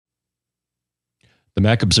The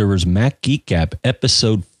Mac Observer's Mac Geek Gab,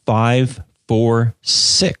 episode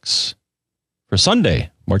 546 for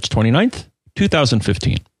Sunday, March 29th,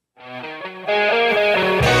 2015.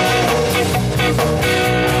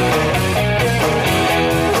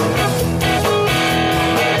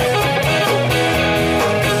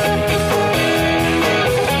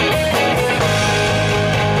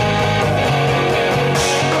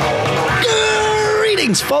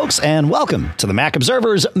 Folks, and welcome to the Mac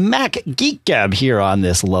Observer's Mac Geek Gab here on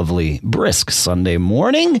this lovely, brisk Sunday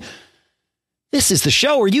morning. This is the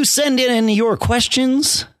show where you send in your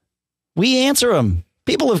questions. We answer them.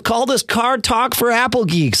 People have called us Card Talk for Apple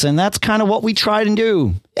Geeks, and that's kind of what we try to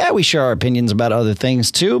do. Yeah, we share our opinions about other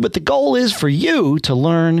things too, but the goal is for you to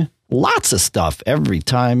learn lots of stuff every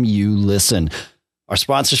time you listen. Our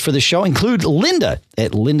sponsors for the show include Lynda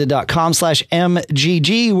at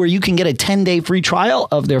lynda.com/MGG, where you can get a 10-day free trial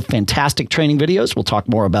of their fantastic training videos. We'll talk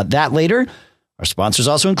more about that later. Our sponsors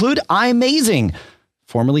also include iMazing,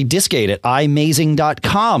 formerly Discade at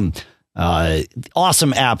imazing.com.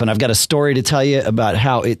 Awesome app. And I've got a story to tell you about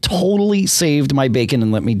how it totally saved my bacon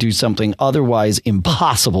and let me do something otherwise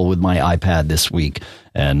impossible with my iPad this week.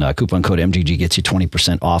 And coupon code MGG gets you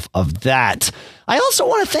 20% off of that. I also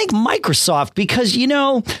want to thank Microsoft because, you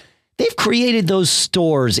know, they've created those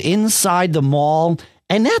stores inside the mall.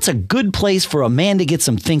 And that's a good place for a man to get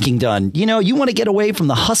some thinking done. You know, you want to get away from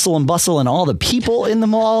the hustle and bustle and all the people in the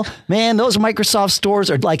mall. Man, those Microsoft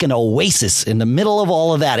stores are like an oasis in the middle of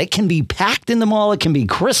all of that. It can be packed in the mall. It can be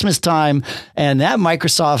Christmas time. And that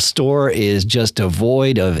Microsoft store is just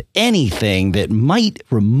devoid of anything that might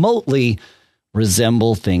remotely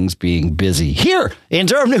resemble things being busy. Here in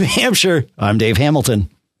Durham, New Hampshire, I'm Dave Hamilton.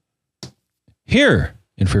 Here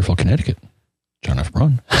in Fairfield, Connecticut, John F.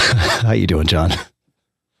 Braun. How you doing, John?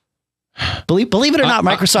 Believe it or not,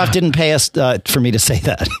 Microsoft didn't pay us for me to say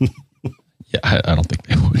that. Yeah, I don't think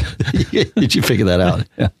they would. Did you figure that out?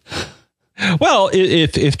 Yeah. Well,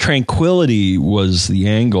 if tranquility was the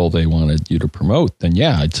angle they wanted you to promote, then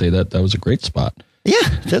yeah, I'd say that was a great spot.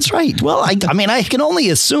 Yeah, that's right. Well, I mean, I can only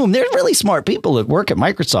assume they're really smart people that work at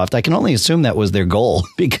Microsoft. I can only assume that was their goal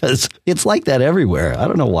because it's like that everywhere. I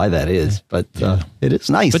don't know why that is, but it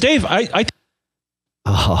is nice. But Dave,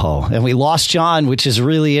 Oh, and we lost John, which is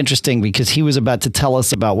really interesting because he was about to tell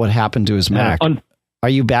us about what happened to his Mac. Are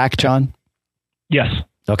you back, John? Yes.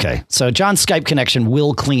 Okay. So John's Skype connection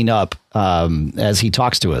will clean up as he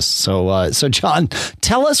talks to us. So John,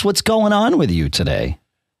 tell us what's going on with you today.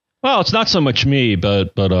 Well, it's not so much me,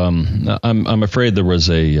 but I'm afraid there was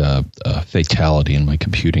a fatality in my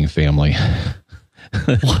computing family.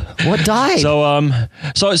 What died? So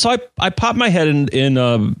I popped my head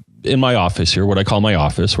in my office here, what I call my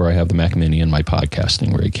office, where I have the Mac Mini and my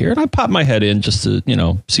podcasting rig here. And I popped my head in just to,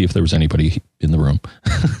 see if there was anybody in the room.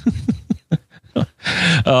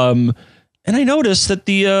 And I noticed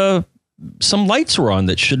that some lights were on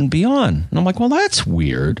that shouldn't be on. And I'm like, well, that's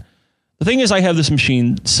weird. The thing is, I have this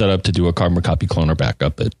machine set up to do a carbon copy cloner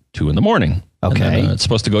backup at 2 a.m. Okay. And then, it's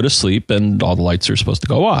supposed to go to sleep and all the lights are supposed to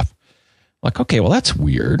go off. I'm like, okay, well, that's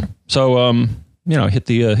weird. So, hit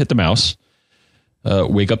the mouse.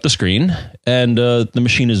 Wake up the screen, and the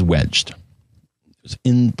machine is wedged. It was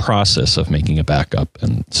in process of making a backup,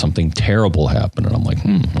 and something terrible happened. And I'm like,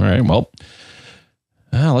 all right, well,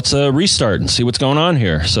 let's restart and see what's going on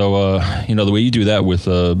here. So, the way you do that with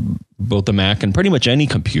both the Mac and pretty much any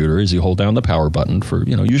computer is you hold down the power button for,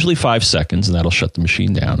 usually 5 seconds, and that'll shut the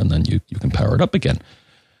machine down, and then you can power it up again.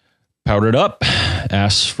 Powered it up,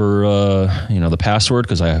 asked for, the password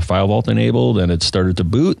because I have FileVault enabled, and it started to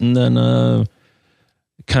boot, and then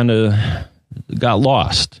kind of got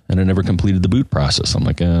lost and it never completed the boot process. I'm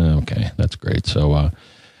like, okay, that's great. So,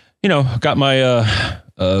 got my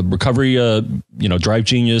recovery, Drive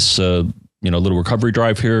Genius, little recovery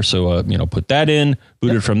drive here. So, put that in,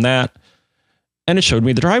 booted from that, and it showed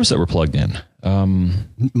me the drives that were plugged in.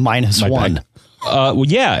 -1. Well,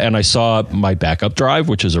 yeah, and I saw my backup drive,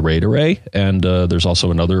 which is a RAID array, and there's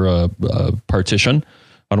also another partition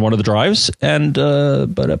on one of the drives, and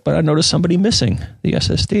but I noticed somebody missing the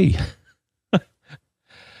SSD.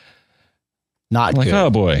 Not like, good. oh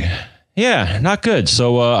boy, yeah, not good.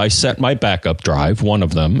 So I set my backup drive, one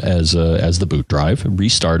of them, as the boot drive,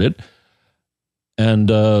 restarted, and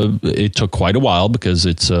it took quite a while because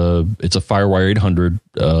it's a FireWire 800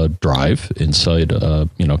 drive inside,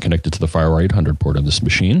 connected to the FireWire 800 port on this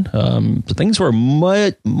machine. So things were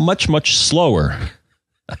much slower.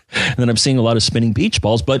 And then I'm seeing a lot of spinning beach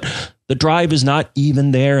balls, but the drive is not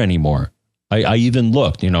even there anymore. I even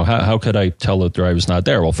looked, how could I tell the drive is not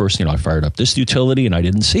there? Well, first, I fired up this utility and I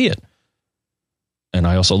didn't see it. And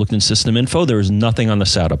I also looked in system info. There was nothing on the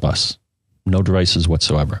SATA bus. no devices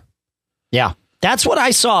whatsoever. Yeah. That's what I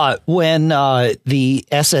saw when the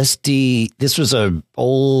SSD, this was a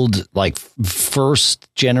old, like first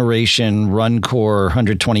generation RunCore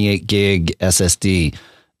 128 gig SSD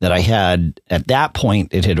that I had. At that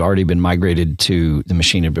point, it had already been migrated to, the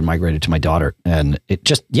machine had been migrated to my daughter. And it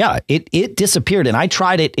just, it disappeared. And I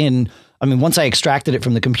tried it once I extracted it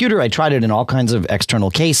from the computer, I tried it in all kinds of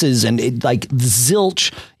external cases, and it, like,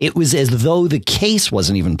 zilch, it was as though the case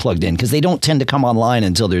wasn't even plugged in, because they don't tend to come online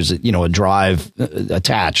until there's a drive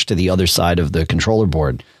attached to the other side of the controller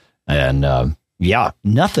board. And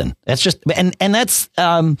nothing. That's just, and that's,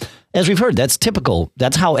 as we've heard, that's typical.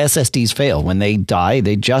 That's how SSDs fail. When they die,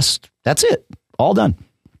 that's it. All done.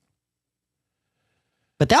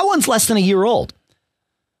 But that one's less than a year old.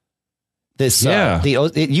 You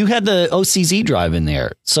had the OCZ drive in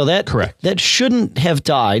there, so correct. That shouldn't have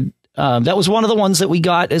died. That was one of the ones that we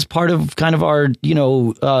got as part of kind of our,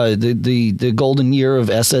 the golden year of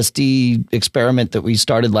SSD experiment that we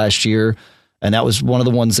started last year, and that was one of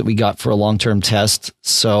the ones that we got for a long-term test.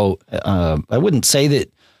 So I wouldn't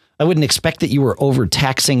expect that you were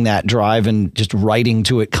overtaxing that drive and just writing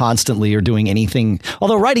to it constantly or doing anything.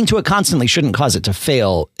 Although writing to it constantly shouldn't cause it to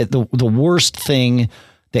fail. The worst thing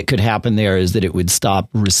that could happen there is that it would stop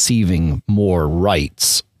receiving more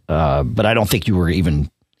writes. But I don't think you were even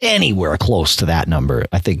anywhere close to that number.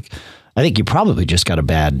 I think you probably just got a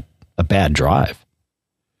bad drive.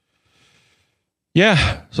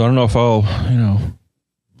 Yeah. So I don't know if I'll,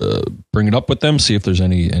 bring it up with them, see if there's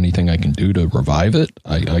anything I can do to revive it.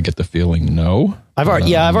 I get the feeling no. I've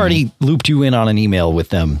already looped you in on an email with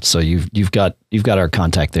them, so you've got our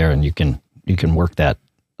contact there, and you can work that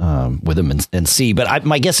with them and see. But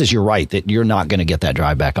my guess is you're right that you're not going to get that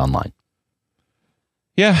drive back online.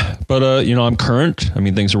 Yeah, but I'm current. I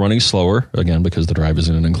mean, things are running slower again because the drive is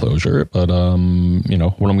in an enclosure. But what I'm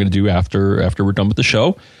going to do after we're done with the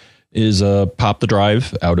show is pop the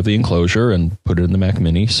drive out of the enclosure and put it in the Mac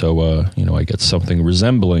Mini. So I get something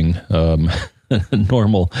resembling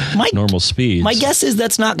normal speeds. My guess is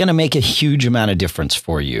that's not going to make a huge amount of difference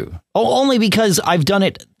for you. Only because I've done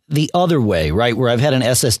it the other way, right? Where I've had an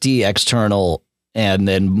SSD external and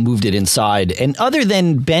then moved it inside. And other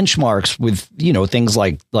than benchmarks with, things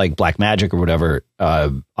like Blackmagic or whatever,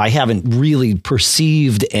 I haven't really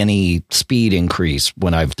perceived any speed increase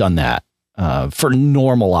when I've done that for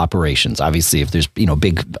normal operations. Obviously, if there's,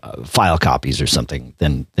 big file copies or something,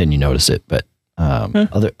 then you notice it. But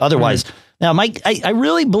otherwise, now, Mike, I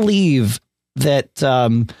really believe that,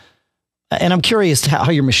 and I'm curious how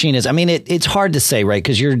your machine is. I mean, it's hard to say, right?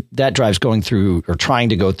 Because that drive's going through or trying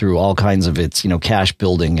to go through all kinds of its, cache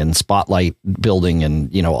building and spotlight building and,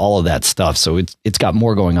 all of that stuff. So it's got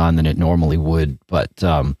more going on than it normally would. But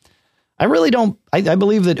I really don't. I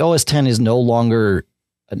believe that OS X is no longer.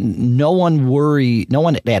 No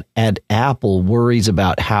one at Apple worries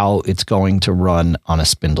about how it's going to run on a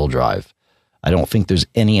spindle drive. I don't think there's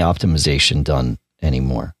any optimization done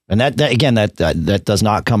anymore. And that does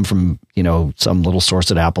not come from, some little source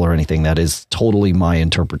at Apple or anything. That is totally my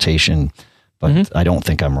interpretation, but I don't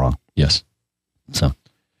think I'm wrong. Yes. So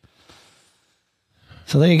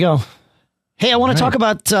there you go. Hey, I want to talk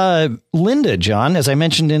about Lynda, John, as I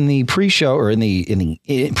mentioned in the pre-show or in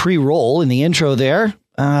the pre-roll in the intro there.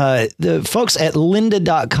 The folks at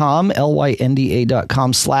lynda.com,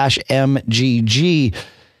 lynda.com/MGG,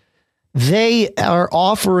 they are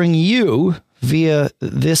offering you via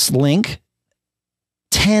this link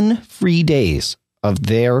 10 free days of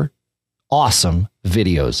their awesome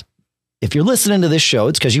videos. If you're listening to this show,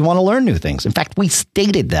 it's because you want to learn new things. In fact, we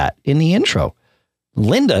stated that in the intro.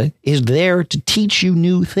 Lynda is there to teach you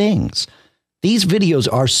new things. These videos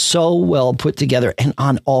are so well put together and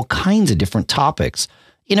on all kinds of different topics.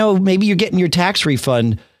 Maybe you're getting your tax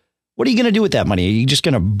refund. What are you going to do with that money? Are you just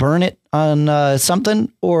going to burn it on something,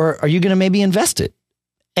 or are you going to maybe invest it?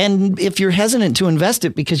 And if you're hesitant to invest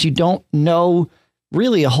it because you don't know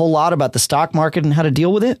really a whole lot about the stock market and how to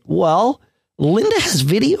deal with it, well, Lynda has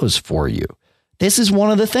videos for you. This is one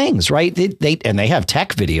of the things, right? They have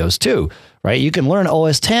tech videos too, right? You can learn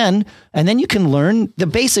OS X, and then you can learn the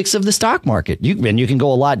basics of the stock market. You can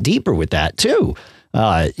go a lot deeper with that too.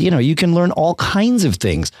 You can learn all kinds of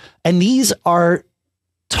things. And these are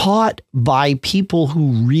taught by people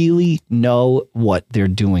who really know what they're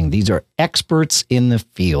doing. These are experts in the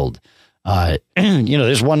field.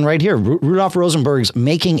 There's one right here, Rudolph Rosenberg's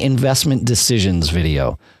Making Investment Decisions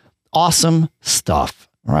video. Awesome stuff,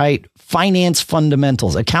 right? Finance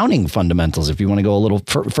fundamentals, accounting fundamentals, if you want to go a little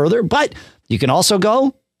further. But you can also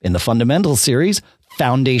go in the Fundamentals series,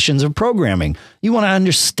 Foundations of Programming. You want to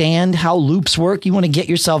understand how loops work. You want to get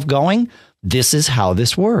yourself going. this is how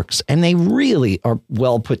this works. And they really are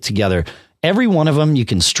well put together. Every one of them, you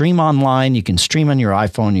can stream online, you can stream on your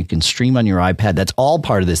iPhone, you can stream on your iPad. That's all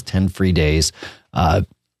part of this 10 free days.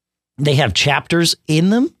 They have chapters in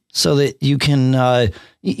them so that you can,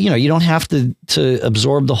 you don't have to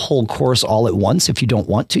absorb the whole course all at once. If you don't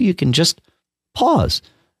want to, you can just pause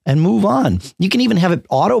and move on. You can even have it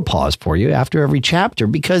auto pause for you after every chapter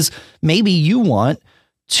because maybe you want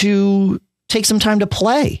to take some time to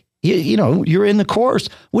play. You're in the course.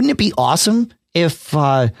 Wouldn't it be awesome if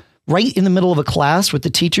right in the middle of a class with the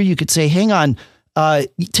teacher, you could say, hang on,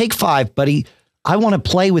 take 5, buddy. I want to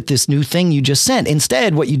play with this new thing you just sent.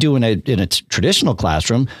 Instead, what you do in a traditional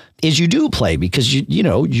classroom is you do play because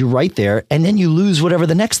you're right there and then you lose whatever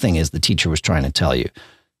the next thing is the teacher was trying to tell you.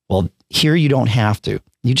 Well, here you don't have to.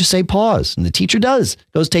 You just say pause and the teacher does.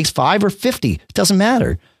 Takes 5 or 50. It doesn't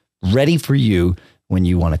matter. Ready for you when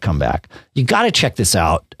you want to come back. You got to check this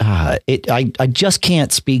out. I just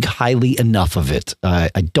can't speak highly enough of it. I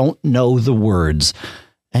don't know the words,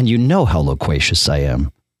 and you know how loquacious I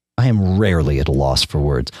am. I am rarely at a loss for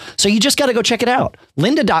words. So you just got to go check it out.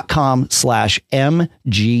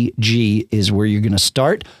 lynda.com/MGG is where you're going to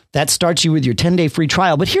start. That starts you with your 10-day free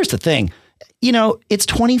trial. But here's the thing. It's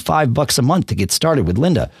 $25 a month to get started with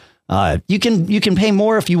Lynda. You can pay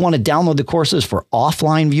more if you want to download the courses for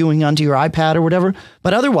offline viewing onto your iPad or whatever.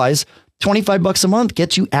 But otherwise, $25 a month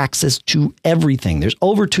gets you access to everything. There's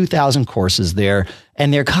over 2,000 courses there,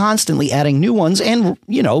 and they're constantly adding new ones and,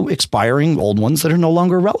 expiring old ones that are no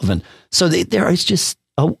longer relevant. So there is just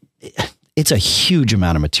it's a huge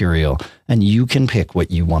amount of material, and you can pick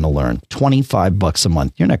what you want to learn. $25 a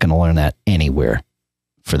month. You're not going to learn that anywhere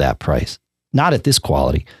for that price. Not at this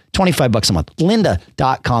quality. $25 a month.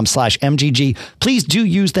 lynda.com/MGG. Please do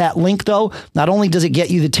use that link, though. Not only does it get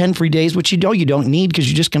you the 10 free days, which you don't need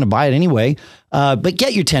because you're just going to buy it anyway, but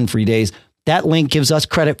get your 10 free days. That link gives us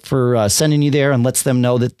credit for sending you there and lets them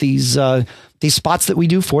know that these spots that we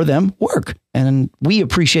do for them work. And we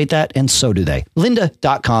appreciate that, and so do they.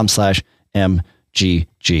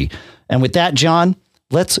 lynda.com/MGG. And with that, John,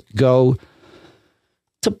 let's go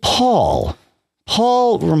to Paul.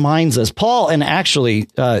 Paul reminds us, and actually,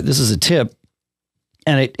 this is a tip,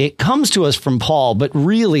 and it comes to us from Paul, but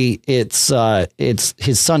really it's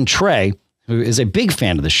his son, Trey, who is a big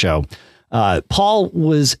fan of the show. Paul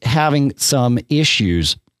was having some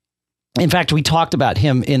issues. In fact, we talked about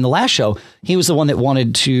him in the last show. He was the one that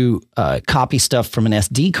wanted to copy stuff from an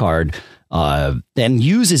SD card and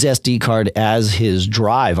use his SD card as his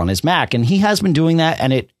drive on his Mac. And he has been doing that,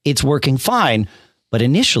 and it's working fine. But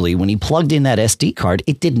initially, when he plugged in that SD card,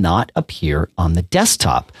 it did not appear on the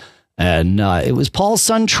desktop. And it was Paul's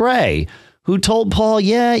son, Trey, who told Paul,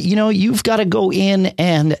 you've got to go in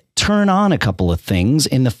and turn on a couple of things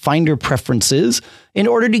in the Finder preferences in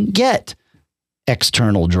order to get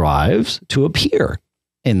external drives to appear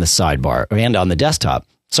in the sidebar and on the desktop.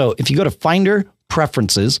 So if you go to Finder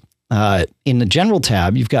preferences, in the general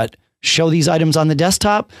tab, you've got show these items on the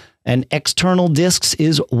desktop. And external disks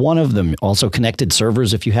is one of them. Also connected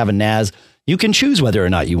servers. If you have a NAS, you can choose whether or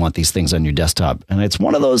not you want these things on your desktop. And it's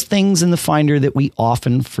one of those things in the Finder that we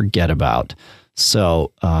often forget about.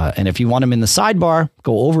 So, and if you want them in the sidebar,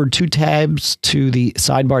 go over 2 tabs to the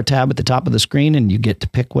sidebar tab at the top of the screen, and you get to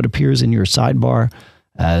pick what appears in your sidebar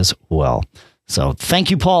as well. So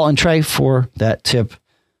thank you, Paul and Trey, for that tip.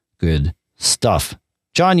 Good stuff.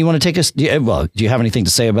 John, you want to take us? Do you have anything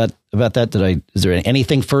to say about that? Is there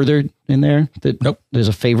anything further in there that Nope. There's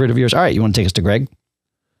a favorite of yours? All right. You want to take us to Greg?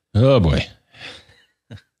 Oh boy.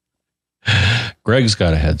 Greg's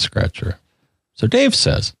got a head scratcher. So Dave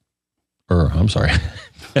says, I'm sorry.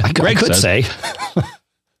 Greg could say.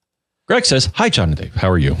 Greg says, "Hi, John and Dave. How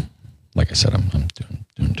are you?" Like I said, I'm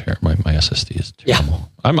doing terrible. My SSD is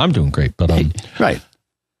terrible. Yeah. I'm doing great, but right.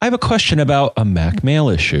 I have a question about a Mac Mail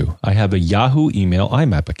issue. I have a Yahoo email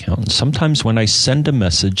IMAP account, and sometimes when I send a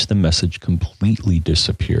message, the message completely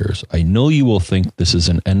disappears. I know you will think this is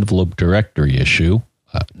an envelope directory issue.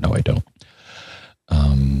 No, I don't.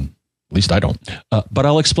 At least I don't. But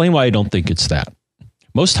I'll explain why I don't think it's that.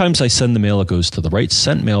 Most times I send the mail, it goes to the right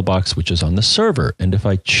sent mailbox, which is on the server. And if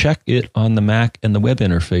I check it on the Mac and the web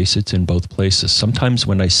interface, it's in both places. Sometimes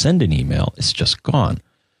when I send an email, it's just gone.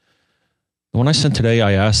 When I sent today,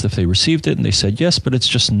 I asked if they received it, and they said yes, but it's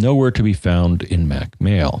just nowhere to be found in Mac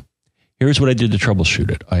Mail. Here's what I did to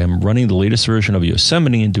troubleshoot it. I am running the latest version of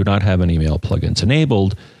Yosemite and do not have any mail plugins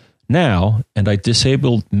enabled now, and I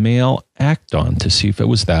disabled Mail Act-On to see if it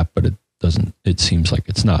was that, but it doesn't. It seems like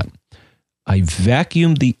it's not. I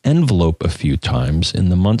vacuumed the envelope a few times in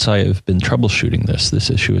the months I have been troubleshooting this. This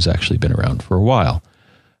issue has actually been around for a while.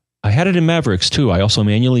 I had it in Mavericks too. I also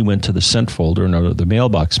manually went to the sent folder and out of the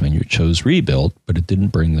mailbox menu chose rebuild, but it didn't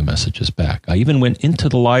bring the messages back. I even went into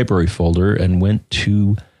the library folder and went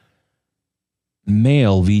to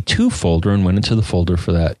mail v2 folder and went into the folder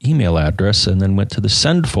for that email address and then went to the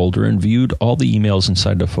send folder and viewed all the emails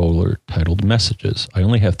inside the folder titled messages. I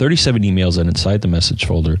only have 37 emails, and inside the message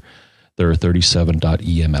folder, there are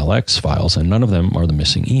 37.emlx files, and none of them are the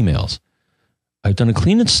missing emails. I've done a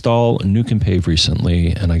clean install in Nuke and Pave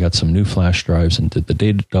recently, and I got some new flash drives and did the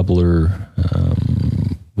data doubler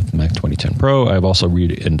with Mac 2010 Pro. I've also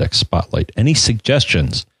re-indexed Spotlight. Any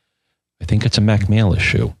suggestions? I think it's a Mac mail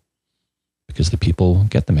issue because the people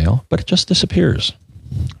get the mail, but it just disappears.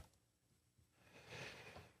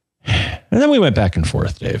 And then we went back and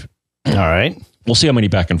forth, Dave. All right. We'll see how many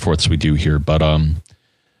back and forths we do here, but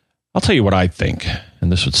I'll tell you what I think,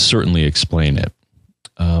 and this would certainly explain it.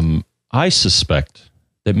 I suspect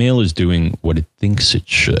that mail is doing what it thinks it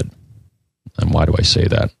should. And why do I say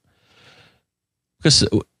that? Because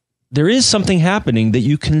there is something happening that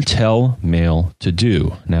you can tell mail to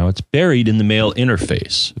do. Now, it's buried in the mail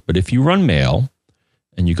interface. But if you run mail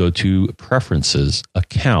and you go to preferences,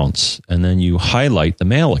 accounts, and then you highlight the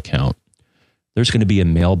mail account, there's going to be a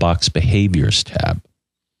mailbox behaviors tab.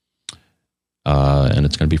 And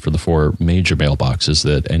it's going to be for the 4 major mailboxes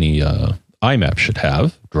that any IMAP should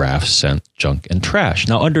have: draft, sent, junk, and trash.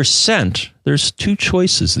 Now, under sent, there's 2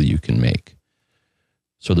 choices that you can make.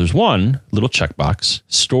 So there's one little checkbox,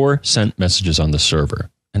 store sent messages on the server.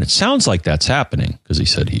 And it sounds like that's happening because he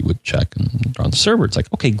said he would check and on the server. It's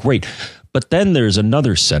like, okay, great. But then there's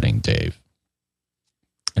another setting, Dave.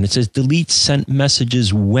 And it says delete sent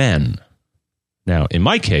messages when. Now, in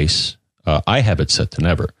my case, I have it set to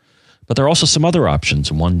never. But there are also some other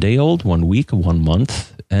options: 1 day old, 1 week, 1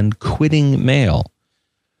 month, and quitting mail.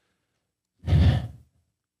 Now,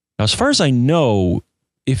 as far as I know,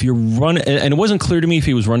 if you're running, and it wasn't clear to me if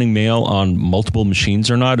he was running mail on multiple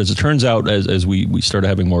machines or not. As it turns out, as we started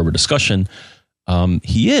having more of a discussion,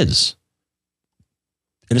 he is.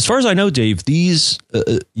 And as far as I know, Dave, these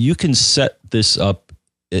you can set this up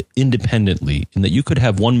independently, in that you could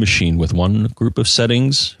have one machine with one group of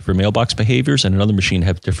settings for mailbox behaviors and another machine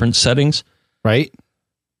have different settings. Right.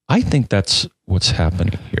 I think that's what's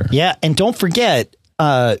happening here. Yeah. And don't forget,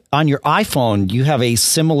 on your iPhone, you have a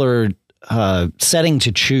similar setting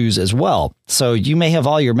to choose as well. So you may have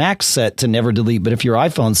all your Macs set to never delete, but if your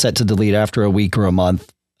iPhone's set to delete after a week or a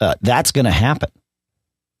month, that's going to happen.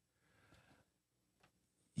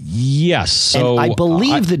 Yes. So and I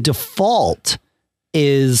believe the default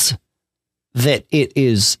is that it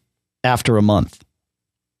is after a month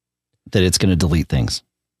that it's going to delete things.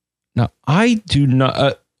 Now, I do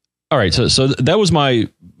not. All right. So that was my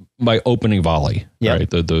opening volley. Yeah. Right.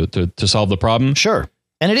 To solve the problem. Sure.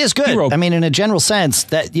 And it is good. I mean, in a general sense,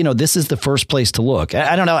 that, this is the first place to look.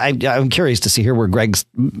 I don't know. I'm curious to see here where Greg's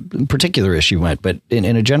particular issue went, but in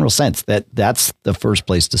a general sense, that's the first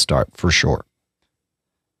place to start for sure.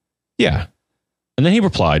 Yeah. And then he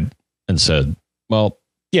replied and said, well,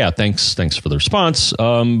 yeah, thanks for the response.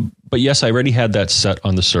 But yes, I already had that set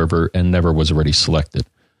on the server and never was already selected.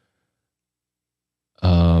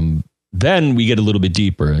 Then we get a little bit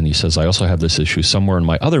deeper, and he says, I also have this issue somewhere in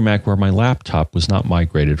my other Mac where my laptop was not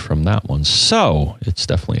migrated from that one. So it's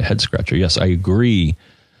definitely a head scratcher. Yes, I agree.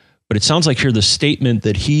 But it sounds like here the statement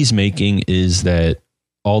that he's making is that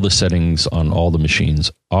all the settings on all the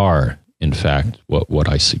machines are, in fact, what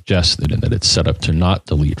I suggested, and that it's set up to not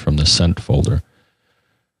delete from the sent folder.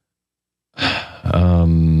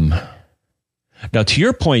 Now, to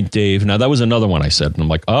your point, Dave, now that was another one I said, and I'm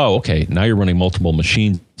like, oh, okay, now you're running multiple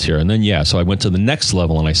machines here. And then, so I went to the next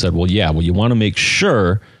level and I said, well, you want to make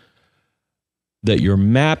sure that your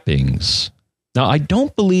mappings. Now, I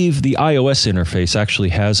don't believe the iOS interface actually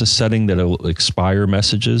has a setting that will expire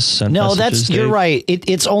messages. Sent messages, you're right.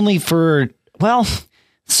 It's only for,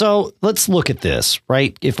 so let's look at this,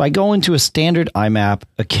 right? If I go into a standard IMAP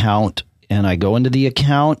account and I go into the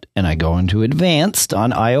account and I go into advanced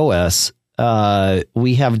on iOS,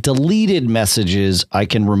 we have deleted messages I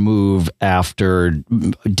can remove after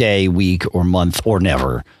day, week, or month, or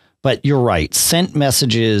never. But you're right. Sent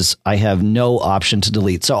messages, I have no option to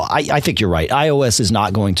delete. So I think you're right. iOS is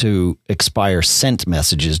not going to expire sent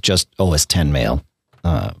messages, just OS X mail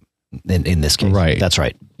in this case. Right. That's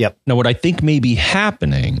right. Yep. Now, what I think may be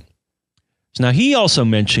happening. So now he also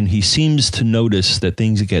mentioned he seems to notice that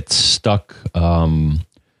things get stuck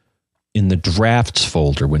in the drafts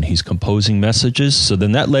folder when he's composing messages. So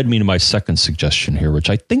then that led me to my second suggestion here, which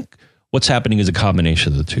I think what's happening is a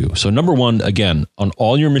combination of the two. So number one, again, on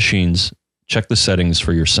all your machines, check the settings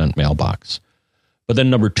for your sent mailbox. But then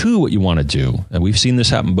number two, what you want to do, and we've seen this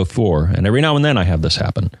happen before, and every now and then I have this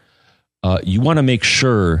happen. You want to make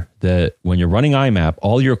sure that when you're running IMAP,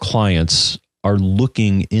 all your clients are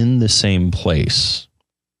looking in the same place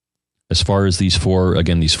as far as these four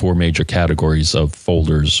major categories of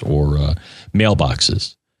folders or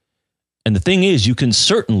mailboxes. And the thing is, you can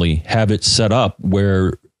certainly have it set up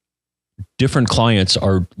where different clients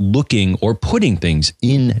are looking or putting things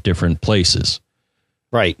in different places.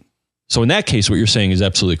 Right. So in that case, what you're saying is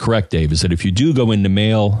absolutely correct, Dave, is that if you do go into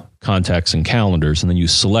mail, contacts, and calendars, and then you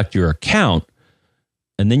select your account,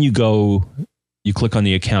 and then you click on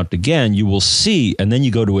the account again, you will see, and then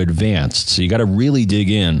you go to advanced. So you got to really dig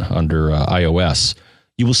in under iOS.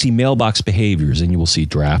 You will see mailbox behaviors, and you will see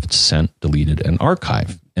draft, sent, deleted, and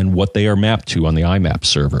archive, and what they are mapped to on the IMAP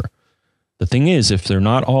server. The thing is, if they're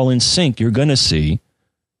not all in sync, you're going to see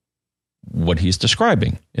what he's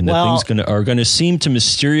describing, and that things are going to seem to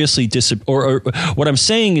mysteriously disappear. Or what I'm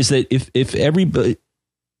saying is that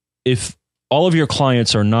if all of your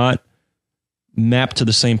clients are not mapped to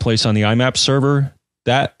the same place on the IMAP server,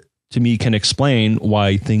 that to me can explain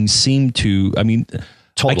why things seem to. I mean,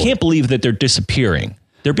 totally. I can't believe that they're disappearing.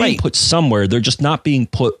 They're being put somewhere. They're just not being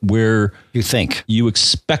put where you think you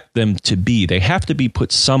expect them to be. They have to be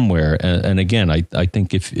put somewhere. And again, I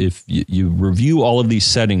think if you review all of these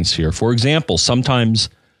settings here, for example, sometimes,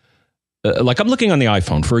 like I'm looking on the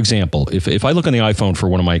iPhone, for example, if I look on the iPhone for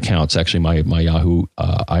one of my accounts, actually my Yahoo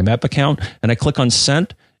IMAP account, and I click on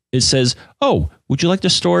Sent, it says, oh, would you like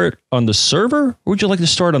to store it on the server, or would you like to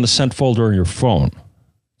store it on the Sent folder on your phone?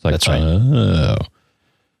 It's like, that's right.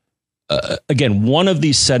 Again, one of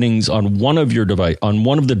these settings on one of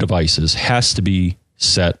the devices has to be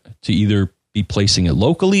set to either be placing it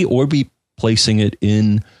locally or be placing it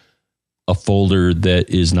in a folder that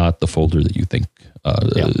is not the folder that you think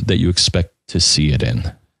that you expect to see it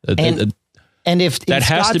in. And if that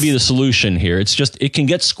has to be the solution here, it's just it can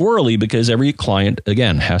get squirrely because every client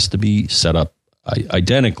again has to be set up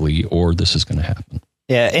identically, or this is going to happen.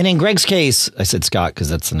 Yeah, and in Greg's case, I said Scott because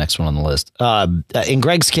that's the next one on the list. In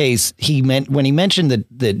Greg's case, when he mentioned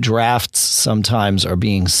that drafts sometimes are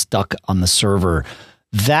being stuck on the server,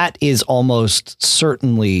 that is almost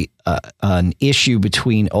certainly an issue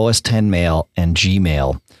between OS X Mail and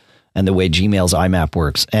Gmail and the way Gmail's IMAP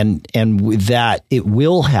works. And with that, it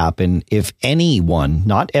will happen if anyone,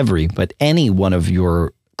 not every, but any one of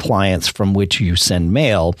your clients from which you send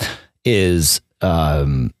mail is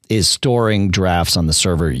storing drafts on the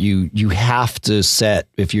server. You have to set,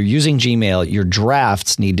 if you're using Gmail, your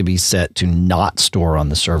drafts need to be set to not store on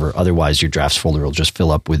the server. Otherwise, your drafts folder will just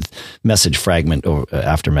fill up with message fragment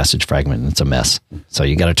after message fragment, and it's a mess. So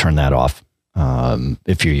you got to turn that off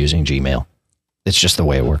if you're using Gmail. It's just the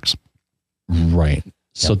way it works. Right.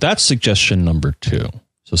 So that's suggestion number 2.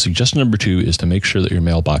 So suggestion number 2 is to make sure that your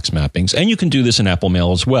mailbox mappings, and you can do this in Apple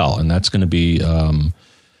Mail as well, and that's going to be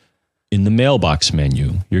in the mailbox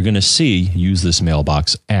menu. You're going to see use this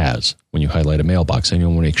mailbox as when you highlight a mailbox, and you'll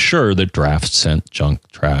want to make sure that drafts, sent, junk,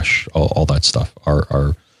 trash, all that stuff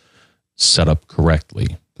are set up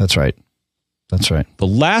correctly. That's right. That's right. The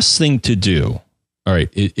last thing to do, all right,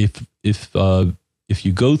 if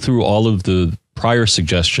you go through all of the prior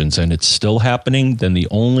suggestions and it's still happening, then the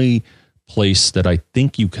only place that I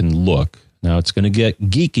think you can look, now it's going to get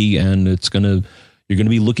geeky and you're going to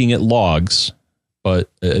be looking at logs, but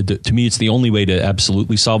to me, it's the only way to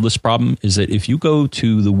absolutely solve this problem is that if you go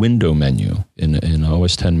to the window menu in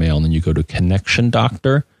OS X Mail and then you go to Connection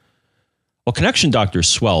Doctor, well, Connection Doctor is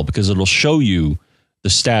swell because it'll show you the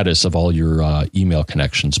status of all your email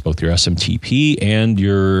connections, both your SMTP and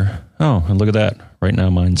and look at that. Right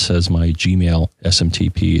now, mine says my Gmail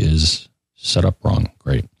SMTP is set up wrong.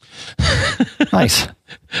 Great. Nice.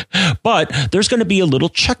 But there's going to be a little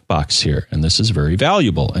checkbox here, and this is very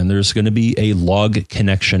valuable. And there's going to be a log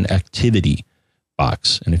connection activity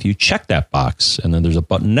box. And if you check that box, and then there's a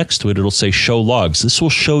button next to it, it'll say show logs. This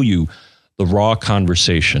will show you the raw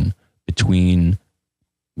conversation between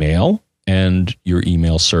Mail and your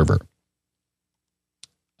email server.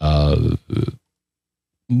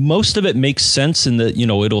 Most of it makes sense in that,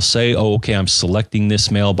 it'll say, oh, okay, I'm selecting this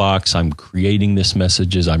mailbox. I'm creating this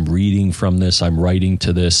messages. I'm reading from this. I'm writing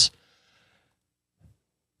to this.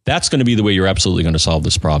 That's going to be the way you're absolutely going to solve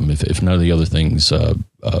this problem. If none of the other things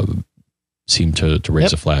seem to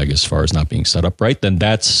raise a flag as far as not being set up right, then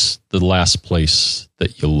that's the last place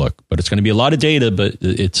that you'll look. But it's going to be a lot of data, but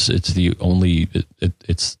it's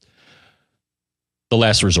the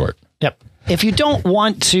last resort. Yep. If you don't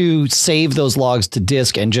want to save those logs to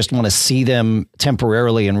disk and just want to see them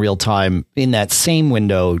temporarily in real time in that same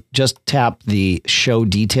window, just tap the show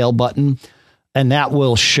detail button. And that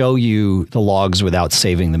will show you the logs without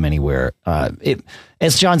saving them anywhere.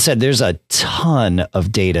 As John said, there's a ton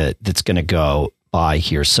of data that's going to go by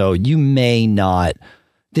here. So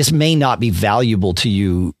this may not be valuable to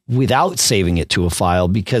you without saving it to a file,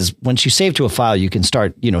 because once you save to a file, you can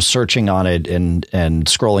start, searching on it and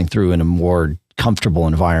scrolling through in a more comfortable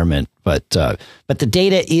environment. But the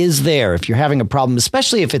data is there. If you're having a problem,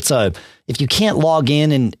 especially if if you can't log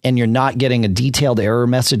in and you're not getting a detailed error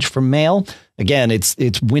message from mail, again,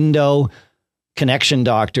 it's window connection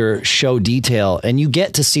doctor show detail, and you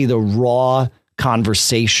get to see the raw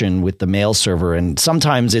conversation with the mail server. And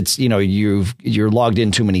sometimes it's, you're logged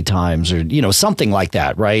in too many times, or, something like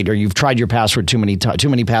that, right? Or you've tried your password too many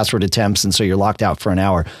password attempts, and so you're locked out for an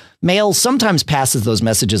hour. Mail sometimes passes those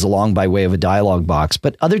messages along by way of a dialog box,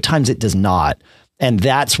 but other times it does not. And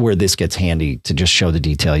that's where this gets handy to just show the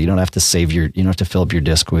detail. You don't have to you don't have to fill up your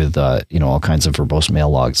disk with, all kinds of verbose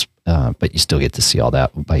mail logs, but you still get to see all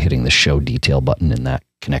that by hitting the show detail button in that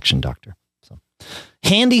connection doctor. So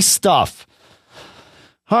handy stuff.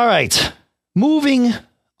 All right, moving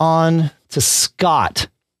on to Scott.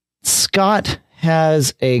 Scott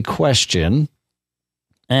has a question,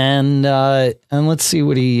 and let's see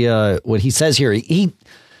what he says here. He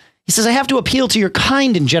says, I have to appeal to your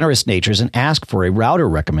kind and generous natures and ask for a router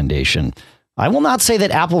recommendation. I will not say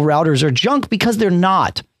that Apple routers are junk, because they're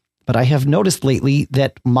not, but I have noticed lately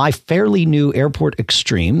that my fairly new Airport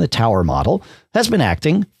Extreme, the tower model, has been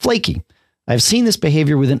acting flaky. I've seen this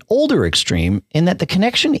behavior with an older Extreme in that the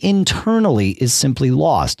connection internally is simply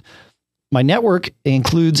lost. My network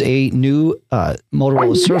includes a new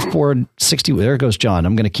Motorola Surfboard 60. There goes John.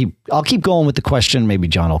 I'll keep going with the question. Maybe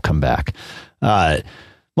John will come back.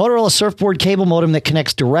 Motorola Surfboard cable modem that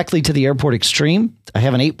connects directly to the Airport Extreme. I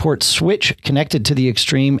have an 8-port switch connected to the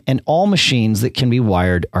Extreme, and all machines that can be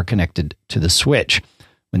wired are connected to the switch.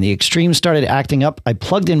 When the Extreme started acting up, I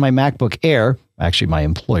plugged in my MacBook Air, actually my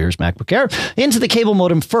employer's MacBook Air, into the cable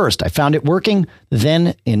modem first. I found it working,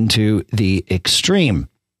 then into the Extreme,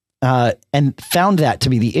 and found that to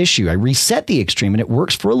be the issue. I reset the Extreme and it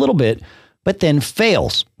works for a little bit, but then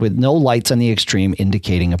fails with no lights on the Extreme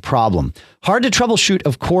indicating a problem. Hard to troubleshoot,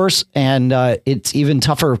 of course, and it's even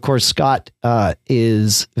tougher. Of course, Scott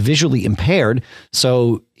is visually impaired,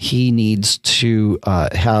 so he needs to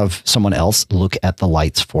have someone else look at the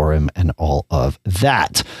lights for him and all of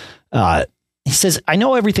that. He says, I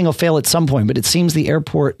know everything will fail at some point, but it seems the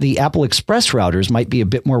Apple Express routers might be a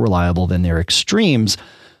bit more reliable than their Extremes.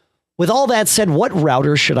 With all that said, what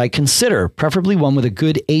router should I consider? Preferably one with a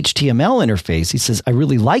good HTML interface. He says, I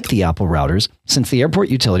really like the Apple routers since the Airport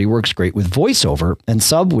utility works great with VoiceOver, and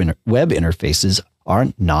sub-web interfaces are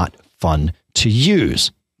not fun to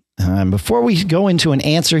use. Before we go into an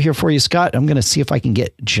answer here for you, Scott, I'm going to see if I can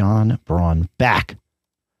get John Braun back.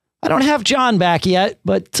 I don't have John back yet,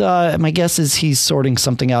 but my guess is he's sorting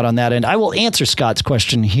something out on that end. I will answer Scott's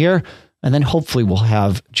question here, and then hopefully we'll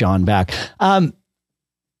have John back.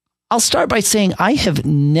 I'll start by saying I have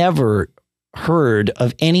never heard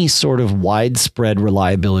of any sort of widespread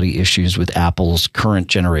reliability issues with Apple's current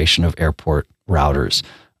generation of Airport routers.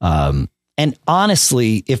 And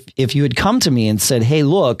honestly, if you had come to me and said, hey,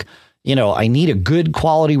 look, I need a good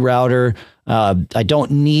quality router. I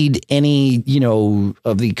don't need any,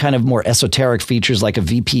 of the kind of more esoteric features like a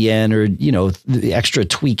VPN or, the extra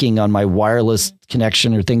tweaking on my wireless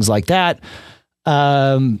connection or things like that.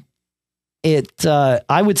 I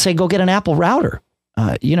would say go get an Apple router.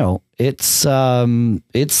 It's the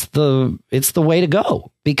way to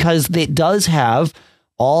go, because it does have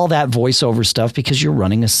all that VoiceOver stuff, because you're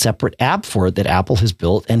running a separate app for it that Apple has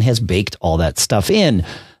built and has baked all that stuff in.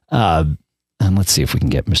 And let's see if we can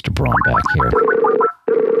get Mr. Braun back here.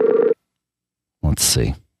 Let's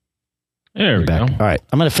see. There we go. All right.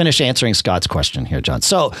 I'm going to finish answering Scott's question here, John.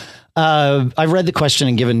 So I've read the question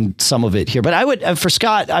and given some of it here, but for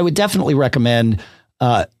Scott, I would definitely recommend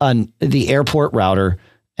the Airport router.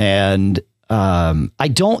 And I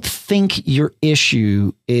don't think your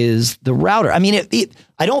issue is the router. I mean,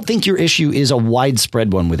 I don't think your issue is a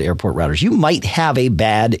widespread one with Airport routers. You might have a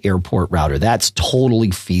bad Airport router. That's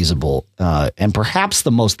totally feasible, and perhaps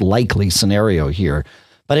the most likely scenario here.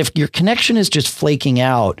 But if your connection is just flaking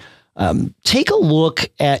out, take a look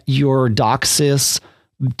at your DOCSIS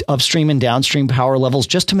upstream and downstream power levels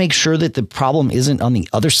just to make sure that the problem isn't on the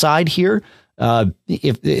other side here.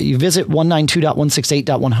 If you visit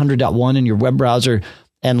 192.168.100.1 in your web browser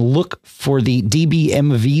and look for the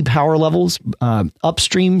dBmV power levels,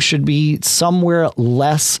 upstream should be somewhere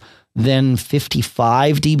less than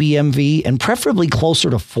 55 dBmV and preferably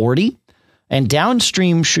closer to 40. And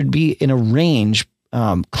downstream should be in a range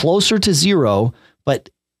closer to 0,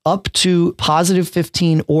 but up to positive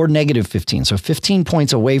 15 or negative 15. So 15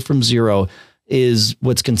 points away from 0 is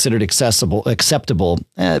what's considered acceptable.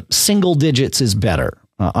 Single digits is better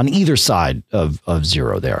on either side of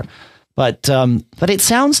 0 there. But it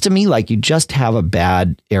sounds to me like you just have a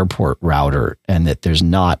bad airport router and that there's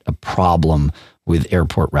not a problem with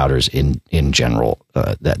airport routers in general.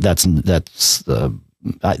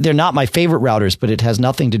 They're not my favorite routers, but it has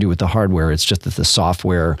nothing to do with the hardware. It's just that the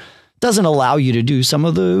software doesn't allow you to do some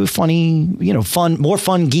of the funny, more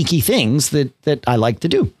fun, geeky things that I like to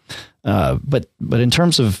do. But in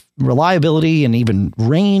terms of reliability and even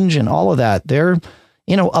range and all of that, they're,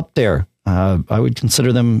 up there. I would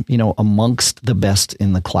consider them, amongst the best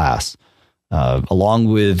in the class, along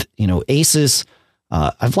with, Asus.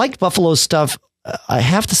 I've liked Buffalo's stuff. I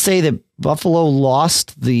have to say that Buffalo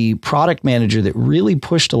lost the product manager that really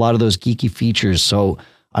pushed a lot of those geeky features. So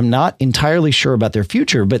I'm not entirely sure about their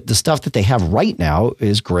future, but the stuff that they have right now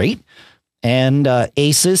is great. And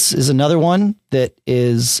Asus is another one that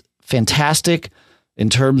is fantastic in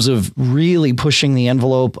terms of really pushing the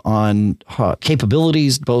envelope on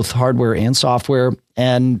capabilities, both hardware and software.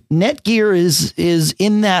 And Netgear is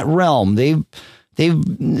in that realm. They've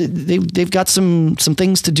got some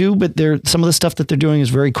things to do, but some of the stuff that they're doing is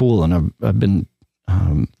very cool, and I've been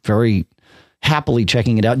very happily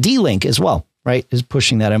checking it out. D-Link as well, right, is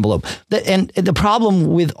pushing that envelope. And the problem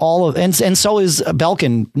with all of and so is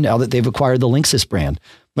Belkin now that they've acquired the Linksys brand,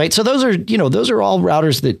 right? So those are all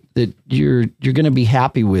routers that you're going to be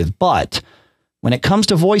happy with, but when it comes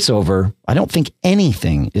to voiceover, I don't think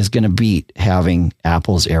anything is going to beat having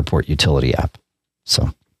Apple's Airport Utility app.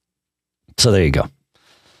 So there you go.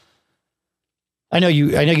 I know you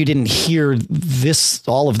didn't hear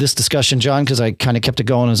all of this discussion, John, because I kind of kept it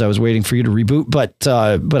going as I was waiting for you to reboot. But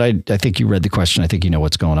I think you read the question. I think you know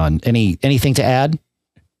what's going on. Anything to add?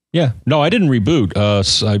 Yeah, no, I didn't reboot.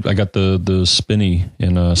 I got the spinny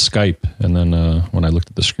in Skype, and then when I looked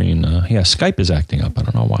at the screen, Skype is acting up. I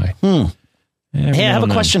don't know why. Hey, I have a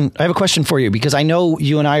question. I have a question for you because I know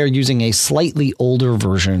you and I are using a slightly older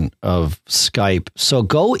version of Skype. So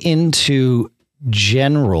go into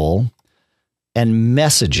General and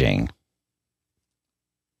Messaging,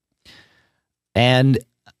 and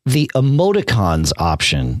the emoticons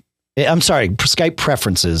option. I'm sorry, Skype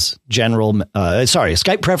Preferences, General.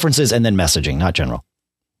 Skype Preferences and then Messaging, not General.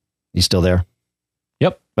 You still there?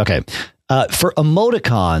 Yep. Okay. For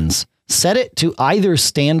emoticons, set it to either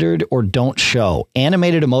standard or don't show.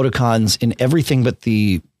 Animated emoticons in everything but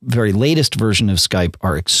the very latest version of Skype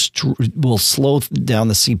will slow down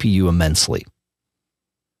the CPU immensely.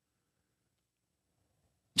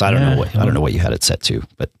 So I don't know what you had it set to,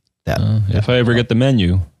 but that. If I ever get the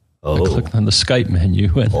menu, I click on the Skype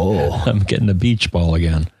menu and I'm getting a beach ball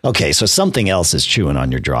again. Okay, so something else is chewing on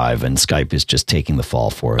your drive, and Skype is just taking the fall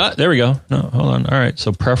for it. There we go. No, hold on. All right,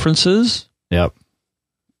 so preferences. Yep.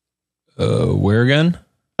 Where again?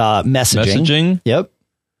 Messaging. Yep.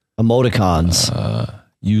 Emoticons.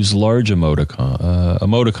 Use large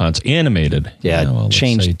emoticons. Animated. Yeah.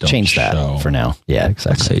 Change that show. For now. Yeah,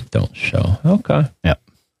 exactly. Let's say don't show. Okay. Yep.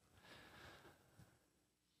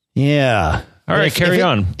 Yeah. All right, carry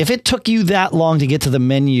on. If it took you that long to get to the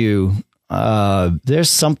menu, there's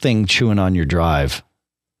something chewing on your drive,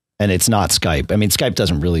 and it's not Skype. I mean, Skype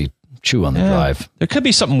doesn't really chew on the drive. There could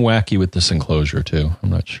be something wacky with this enclosure too. I'm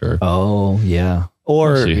not sure. Oh yeah.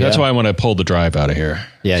 That's why I want to pull the drive out of here.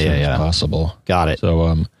 Yeah, as soon as possible. Got it.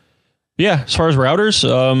 So, as far as routers,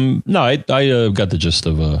 no, I got the gist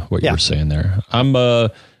of what you were saying there.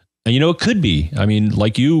 And it could be. I mean,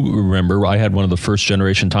 like you remember, I had one of the first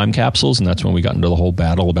generation time capsules, and that's when we got into the whole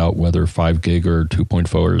battle about whether 5 gig or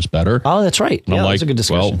 2.4 is better. Oh, that's right. And that's a good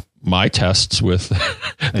discussion. Well, my tests with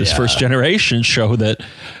this first generation show that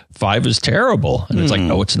 5 is terrible. And it's like,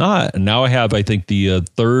 no, it's not. And now I have, I think, the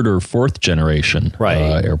third or fourth generation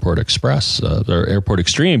Airport Express or Airport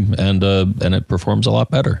Extreme, and it performs a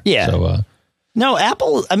lot better. Yeah. So, no,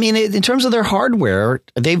 Apple, I mean, in terms of their hardware,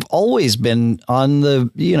 they've always been on the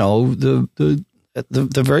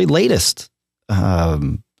very latest.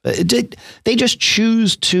 They just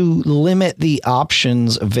choose to limit the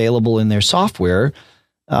options available in their software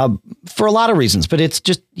for a lot of reasons. But it's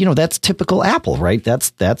just, that's typical Apple, right?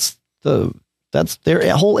 That's their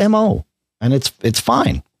whole MO, and it's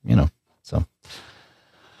fine, so.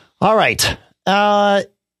 All right.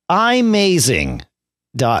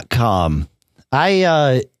 iMazing.com.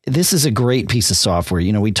 This is a great piece of software.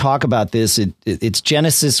 We talk about this. Its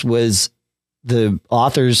genesis was the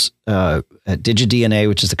authors at DigiDNA,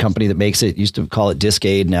 which is the company that makes it. Used to call it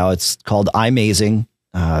Discade. Now it's called iMazing.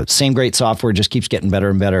 Same great software, just keeps getting better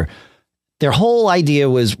and better. Their whole idea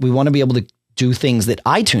was we want to be able to do things that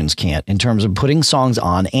iTunes can't in terms of putting songs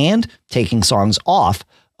on and taking songs off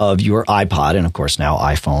of your iPod, and of course now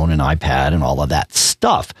iPhone and iPad and all of that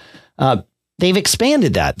stuff. They've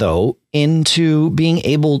expanded that, though, into being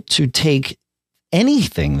able to take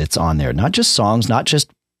anything that's on there, not just songs, not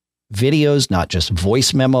just videos, not just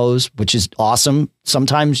voice memos, which is awesome.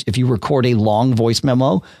 Sometimes if you record a long voice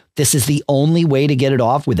memo, this is the only way to get it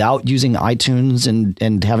off without using iTunes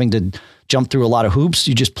and having to jump through a lot of hoops.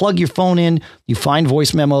 You just plug your phone in, you find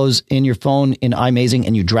voice memos in your phone in iMazing,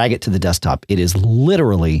 and you drag it to the desktop. It is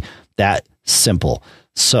literally that simple.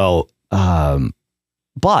 So,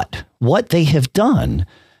 but what they have done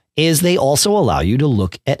is they also allow you to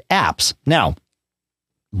look at apps. Now,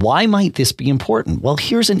 why might this be important? Well,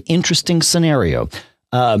 here's an interesting scenario.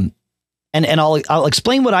 And I'll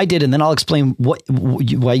explain what I did, and then I'll explain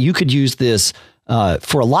why you could use this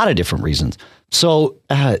for a lot of different reasons. So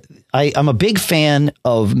I'm a big fan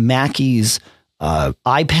of Mackie's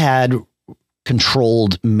iPad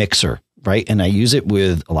controlled mixer, right? And I use it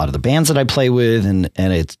with a lot of the bands that I play with, and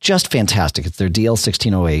it's just fantastic. It's their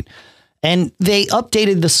DL1608. And they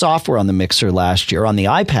updated the software on the mixer last year, on the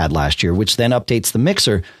iPad last year, which then updates the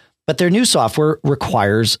mixer. But their new software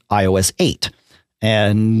requires iOS 8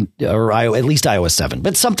 or at least iOS 7,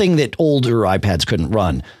 but something that older iPads couldn't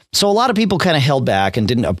run. So a lot of people kind of held back and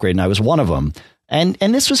didn't upgrade, and I was one of them. And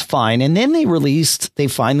this was fine. And then they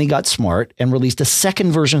finally got smart and released a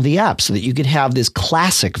second version of the app so that you could have this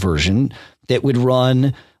classic version that would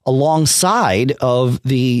run alongside of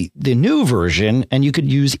the new version. And you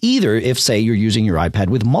could use either if, say, you're using your iPad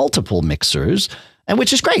with multiple mixers, and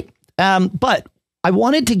which is great. But I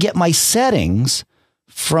wanted to get my settings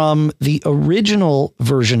from the original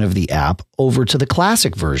version of the app over to the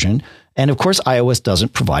classic version. And of course, iOS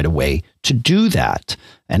doesn't provide a way to do that.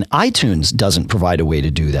 And iTunes doesn't provide a way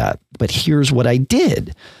to do that. But here's what I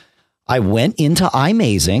did. I went into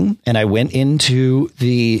iMazing and I went into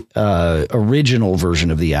the original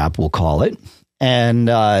version of the app, we'll call it. And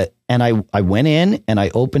I went in and I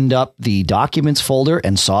opened up the documents folder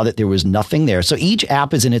and saw that there was nothing there. So each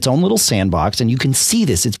app is in its own little sandbox, and you can see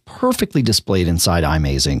this. It's perfectly displayed inside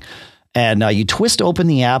iMazing. And you twist open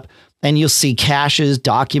the app and you'll see caches,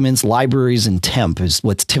 documents, libraries, and temp is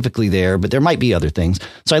what's typically there, but there might be other things.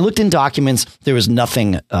 So I looked in documents. There was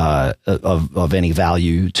nothing of any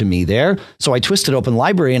value to me there. So I twisted open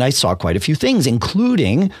library and I saw quite a few things,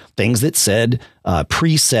 including things that said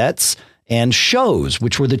presets and shows,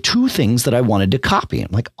 which were the two things that I wanted to copy.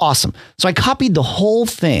 I'm like, awesome. So I copied the whole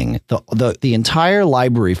thing, the entire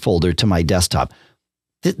library folder to my desktop.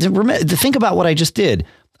 Think about what I just did.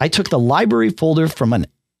 I took the library folder from an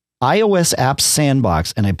iOS app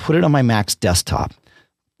sandbox and I put it on my Mac's desktop.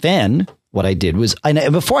 Then what I did was,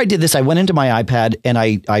 before I did this, I went into my iPad and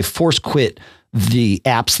I force quit the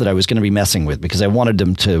apps that I was going to be messing with, because I wanted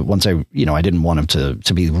them to, I didn't want them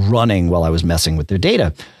to be running while I was messing with their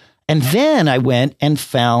data. And then I went and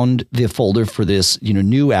found the folder for this,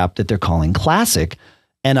 new app that they're calling Classic.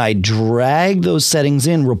 And I dragged those settings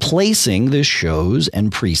in, replacing the shows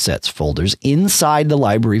and presets folders inside the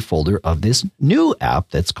library folder of this new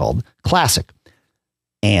app that's called Classic.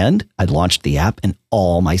 And I launched the app and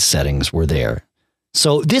all my settings were there.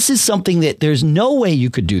 So this is something that there's no way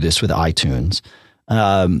you could do this with iTunes.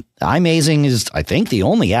 iMazing is, I think, the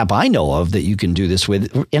only app I know of that you can do this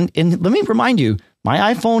with. And let me remind you,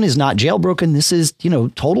 my iPhone is not jailbroken. This is,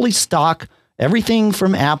 totally stock. Everything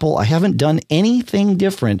from Apple. I haven't done anything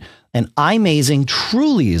different. And iMazing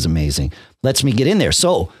truly is amazing. Lets me get in there.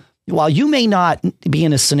 So while you may not be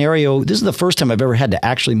in a scenario, this is the first time I've ever had to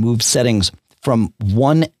actually move settings from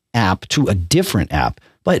one app to a different app.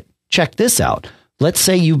 But check this out. Let's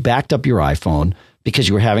say you backed up your iPhone because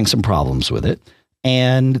you were having some problems with it.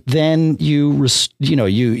 And then you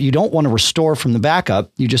don't want to restore from the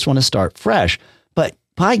backup. You just want to start fresh. But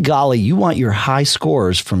by golly, you want your high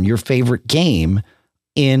scores from your favorite game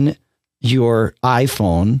in your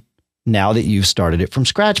iPhone now that you've started it from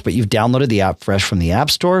scratch, but you've downloaded the app fresh from the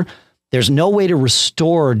App Store. There's no way to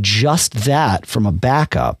restore just that from a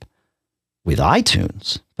backup with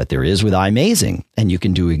iTunes, but there is with iMazing. And you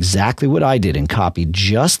can do exactly what I did and copy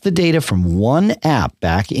just the data from one app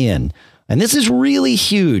back in. And this is really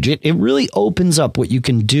huge. It really opens up what you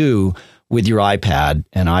can do with your iPad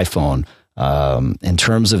and iPhone in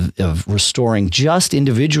terms of restoring just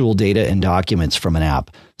individual data and documents from an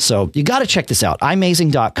app. So you got to check this out.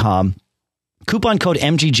 iMazing.com. Coupon code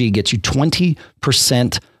MGG gets you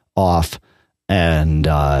 20% off. And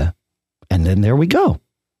then there we go.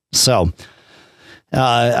 So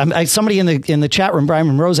somebody in the chat room, Brian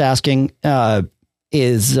Monroe's asking,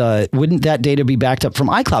 is wouldn't that data be backed up from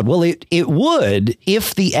iCloud? Well, it would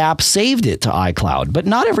if the app saved it to iCloud, but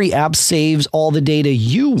not every app saves all the data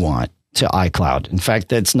you want to iCloud. In fact,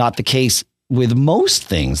 that's not the case with most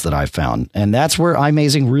things that I've found. And that's where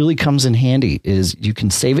iMazing really comes in handy, is you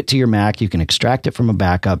can save it to your Mac. You can extract it from a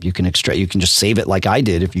backup. You can just save it like I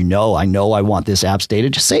did. If I know I want this app's data,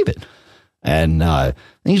 just save it. And then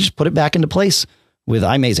you just put it back into place with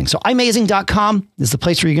iMazing. So iMazing.com is the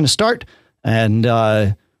place where you're going to start. And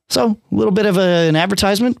so a little bit of an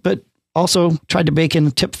advertisement, but also tried to bake in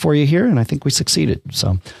a tip for you here. And I think we succeeded.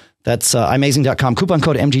 So that's iMazing.com. Coupon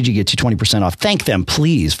code MGG gets you 20% off. Thank them,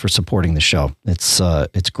 please, for supporting the show. It's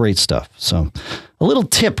great stuff. So a little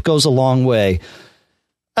tip goes a long way.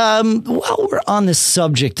 While we're on this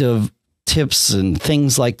subject of tips and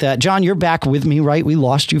things like that, John, you're back with me, right? We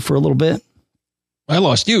lost you for a little bit. I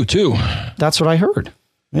lost you, too. That's what I heard.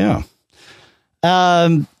 Yeah.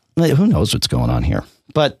 Who knows what's going on here?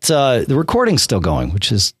 But the recording's still going,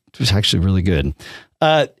 which is actually really good.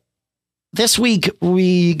 This week,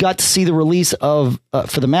 we got to see the release of,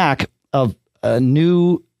 for the Mac, of a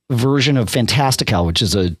new version of Fantastical, which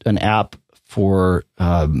is an app for,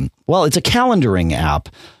 it's a calendaring app.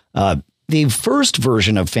 The first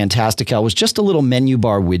version of Fantastical was just a little menu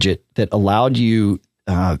bar widget that allowed you,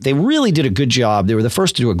 they really did a good job. They were the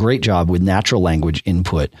first to do a great job with natural language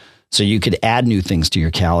input. So you could add new things to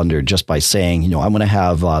your calendar just by saying, I'm going to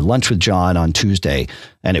have lunch with John on Tuesday.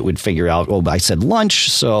 And it would figure out, I said lunch,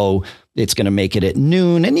 so it's going to make it at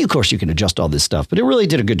noon. And of course, you can adjust all this stuff, but it really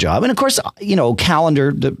did a good job. And of course,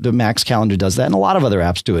 calendar, the Mac's calendar does that. And a lot of other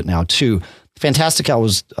apps do it now, too. Fantastical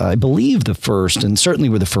was, I believe, the first, and certainly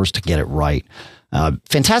were the first to get it right.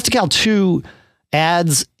 Fantastical 2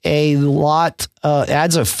 adds a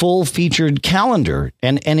full featured calendar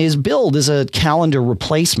and is billed as a calendar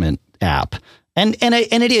replacement app. And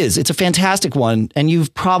it's a fantastic one. And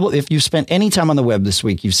if you've spent any time on the web this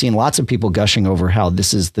week, you've seen lots of people gushing over how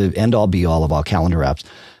this is the end all be all of all calendar apps.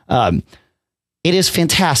 It is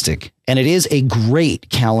fantastic. And it is a great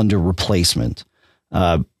calendar replacement.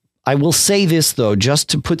 I will say this, though, just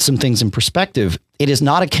to put some things in perspective, it is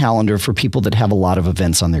not a calendar for people that have a lot of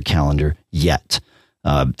events on their calendar yet.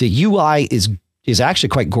 The UI is actually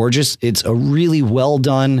quite gorgeous. It's a really well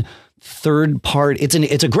done third party.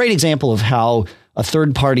 It's a great example of how a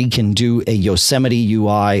third party can do a Yosemite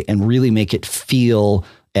UI and really make it feel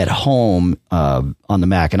at home on the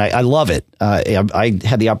Mac. And I love it. I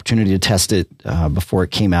had the opportunity to test it before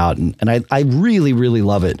it came out, and I really, really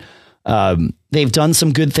love it. They've done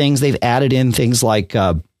some good things. They've added in things like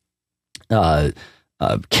calendar.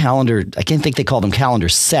 I can't think they call them calendar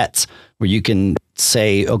sets, where you can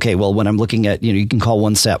say, okay, well, when I'm looking at, you can call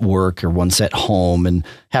one set work or one set home and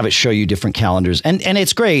have it show you different calendars. And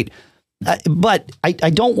it's great. But I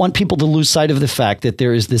don't want people to lose sight of the fact that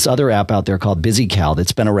there is this other app out there called BusyCal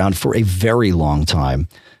that's been around for a very long time.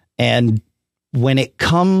 And when it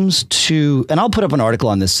comes to, and I'll put up an article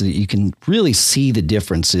on this so that you can really see the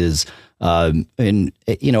differences.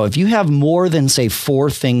 If you have more than, say, 4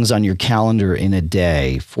 things on your calendar in a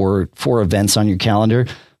day, four events on your calendar,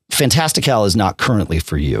 Fantastical is not currently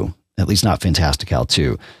for you, at least not Fantastical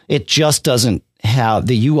 2. It just doesn't have,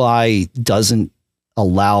 the UI doesn't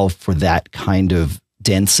allow for that kind of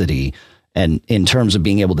density, and in terms of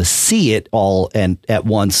being able to see it all and at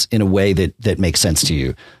once in a way that makes sense to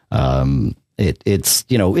you. They're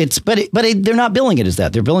not billing it as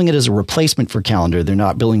that. They're billing it as a replacement for calendar. They're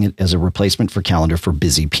not billing it as a replacement for calendar for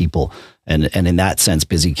busy people. And in that sense,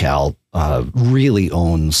 BusyCal really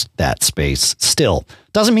owns that space still.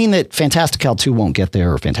 Doesn't mean that Fantastical 2 won't get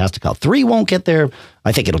there or Fantastical 3 won't get there.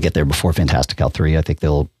 I think it'll get there before Fantastical 3. I think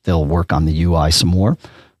they'll work on the UI some more.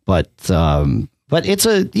 But it's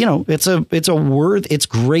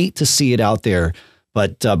great to see it out there.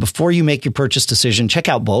 But before you make your purchase decision, check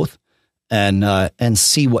out both. And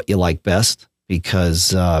see what you like best,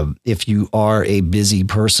 because if you are a busy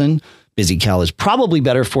person, BusyCal is probably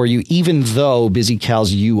better for you, even though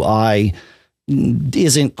BusyCal's UI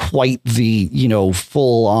isn't quite the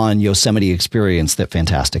full on Yosemite experience that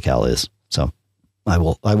Fantastical is. So I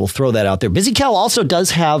will throw that out there. BusyCal also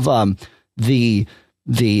does have the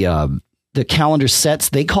calendar sets.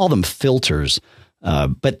 They call them filters.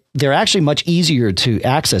 But they're actually much easier to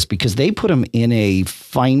access because they put them in a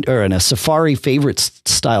Safari favorites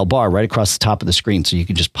style bar right across the top of the screen. So you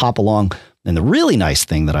can just pop along. And the really nice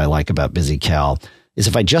thing that I like about BusyCal is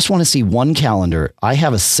if I just want to see one calendar, I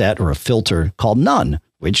have a set or a filter called None,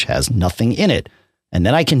 which has nothing in it. And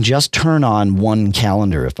then I can just turn on one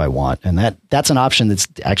calendar if I want. And that's an option that's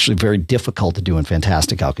actually very difficult to do in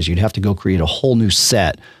Fantastical, because you'd have to go create a whole new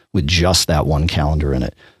set with just that one calendar in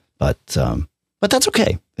it. But but that's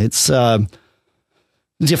okay. It's different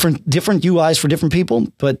UIs for different people,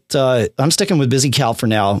 but I'm sticking with BusyCal for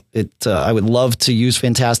now. I would love to use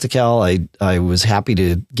Fantastical. I was happy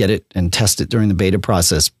to get it and test it during the beta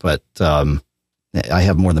process, but I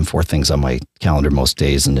have more than 4 things on my calendar most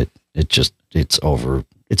days, and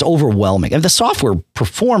it's overwhelming. And the software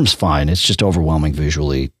performs fine. It's just overwhelming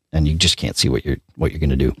visually, and you just can't see what you're going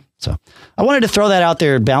to do. So I wanted to throw that out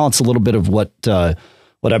there and balance a little bit of what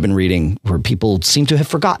I've been reading, where people seem to have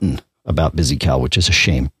forgotten about BusyCal, which is a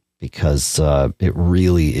shame, because it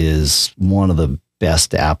really is one of the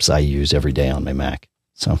best apps I use every day on my Mac.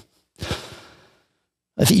 So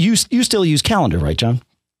I think you still use Calendar, right, John?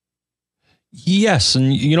 Yes.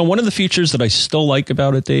 And, one of the features that I still like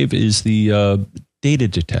about it, Dave, is the data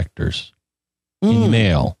detectors in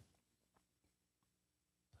Mail.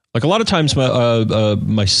 Like a lot of times,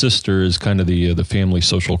 my sister is kind of the family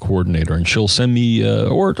social coordinator, and she'll send me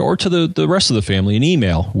or to the rest of the family an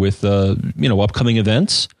email with upcoming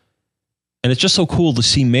events, and it's just so cool to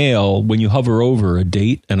see Mail when you hover over a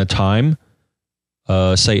date and a time,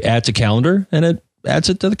 say add to calendar, and it adds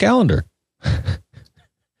it to the calendar.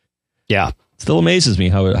 Yeah, still amazes me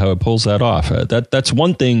how it pulls that off. That's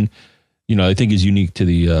one thing I think is unique to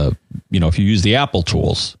the if you use the Apple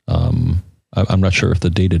tools. I'm not sure if the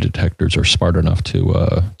data detectors are smart enough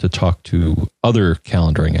to talk to other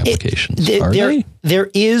calendaring applications.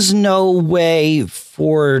 There is no way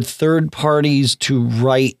for third parties to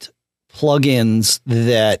write plugins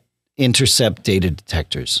that intercept data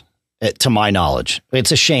detectors, to my knowledge.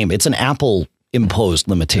 It's a shame. It's an Apple imposed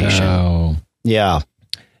limitation. Oh. Yeah.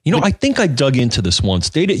 I think I dug into this once.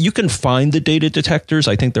 You can find the data detectors.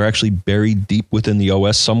 I think they're actually buried deep within the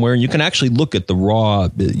OS somewhere, and you can actually look at the raw,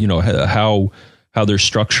 how they're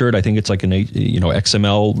structured. I think it's like an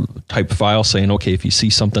XML type file saying, okay, if you see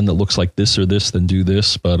something that looks like this or this, then do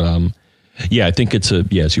this. But I think it's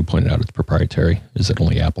as you pointed out, it's proprietary. Is that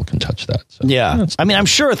only Apple can touch that? So, yeah, I mean, I'm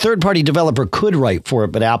sure a third party developer could write for it,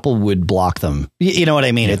 but Apple would block them. You know what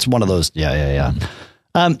I mean? Yeah. It's one of those. Yeah.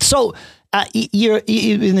 So. You're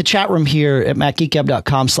in the chat room here at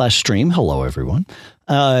macgeekgab.com/stream. Hello, everyone.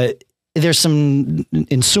 There's some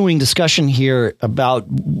ensuing discussion here about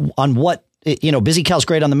on what, BusyCal's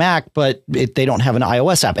great on the Mac, but they don't have an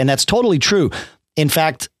iOS app. And that's totally true. In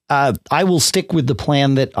fact, I will stick with the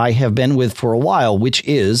plan that I have been with for a while, which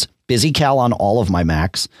is BusyCal on all of my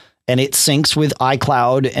Macs. And it syncs with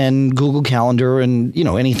iCloud and Google Calendar and,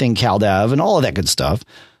 anything CalDAV and all of that good stuff.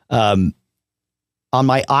 On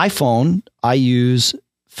my iPhone, I use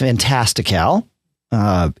Fantastical.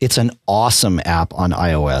 It's an awesome app on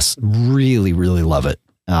iOS. Really, really love it.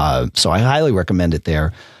 So I highly recommend it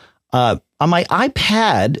there. On my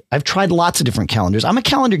iPad, I've tried lots of different calendars. I'm a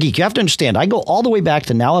calendar geek. You have to understand, I go all the way back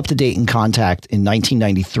to Now Up to Date in Contact in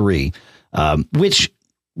 1993, which,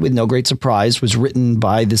 with no great surprise, was written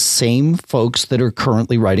by the same folks that are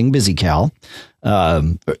currently writing BusyCal.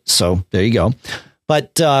 So there you go.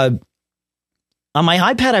 But on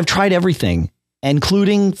my iPad, I've tried everything,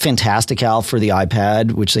 including Fantastical for the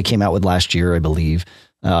iPad, which they came out with last year, I believe.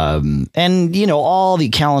 And, all the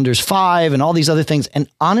Calendars 5 and all these other things. And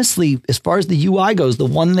honestly, as far as the UI goes, the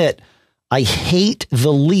one that I hate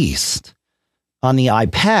the least on the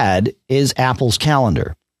iPad is Apple's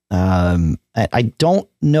Calendar. I don't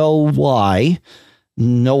know why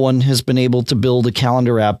no one has been able to build a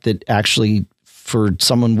calendar app that actually, for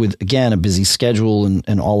someone with, again, a busy schedule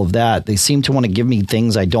and all of that, they seem to want to give me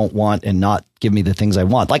things I don't want and not give me the things I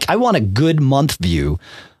want. Like, I want a good month view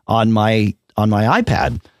on my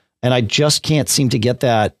iPad, and I just can't seem to get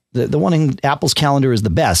that. The one in Apple's Calendar is the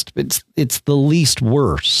best. It's the least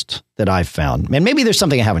worst that I've found. And maybe there's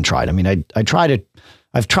something I haven't tried. I mean, I've tried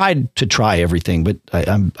to try everything, but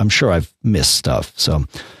I'm sure I've missed stuff. So,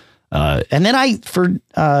 and then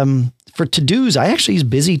for to-dos, I actually use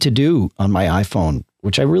Busy To Do on my iPhone,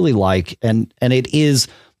 which I really like. And it is,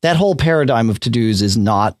 that whole paradigm of to-dos is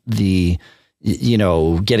not the,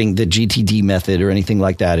 getting the GTD method or anything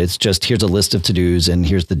like that. It's just, here's a list of to-dos and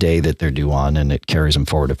here's the day that they're due on, and it carries them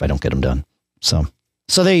forward if I don't get them done. So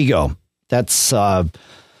there you go. That's my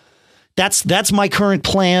current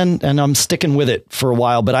plan, and I'm sticking with it for a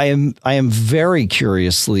while. But I am very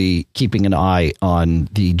curiously keeping an eye on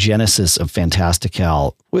the genesis of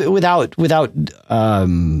Fantastical. They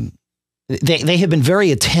have been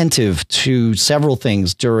very attentive to several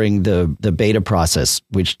things during the beta process,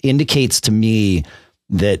 which indicates to me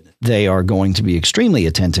that they are going to be extremely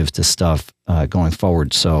attentive to stuff going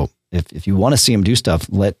forward. So if you want to see them do stuff,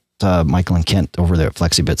 let Michael and Kent over there at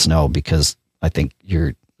FlexiBits know, because I think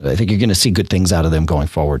I think you're going to see good things out of them going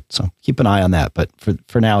forward. So keep an eye on that. But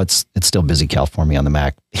for now, it's still BusyCal for me on the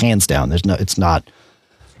Mac, hands down. There's no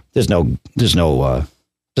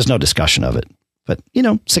discussion of it. But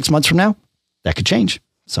 6 months from now, that could change.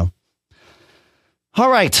 So, all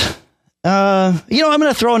right. I'm going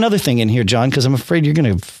to throw another thing in here, John, because I'm afraid you're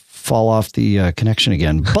going to fall off the connection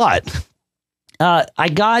again. But I've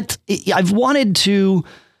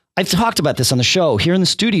talked about this on the show here in the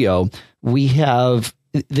studio.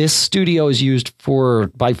 This studio is used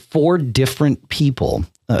by 4 different people.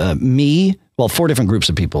 4 different groups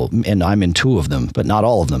of people, and I'm in 2 of them, but not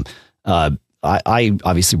all of them. I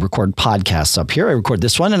obviously record podcasts up here. I record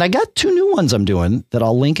this one, and I got 2 new ones I'm doing that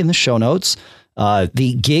I'll link in the show notes.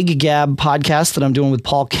 The Gig Gab podcast that I'm doing with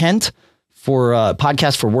Paul Kent for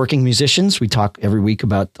podcast for working musicians. We talk every week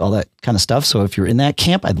about all that kind of stuff. So if you're in that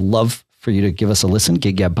camp, I'd love for you to give us a listen,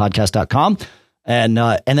 giggabpodcast.com. And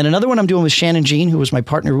then another one I'm doing with Shannon Jean, who was my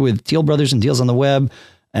partner with Deal Brothers and Deals on the Web.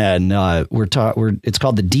 And it's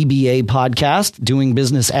called the DBA podcast, Doing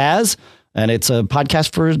Business As. And it's a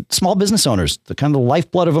podcast for small business owners, the kind of the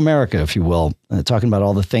lifeblood of America, if you will, talking about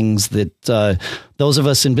all the things that those of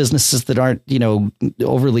us in businesses that aren't,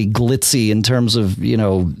 overly glitzy in terms of,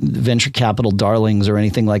 venture capital darlings or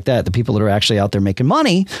anything like that. The people that are actually out there making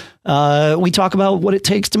money. We talk about what it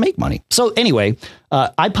takes to make money. So anyway,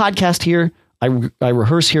 I podcast here. I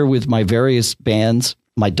rehearse here with my various bands.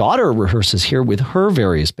 My daughter rehearses here with her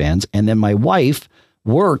various bands. And then my wife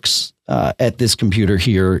works at this computer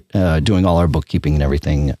here, doing all our bookkeeping and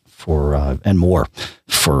everything for and more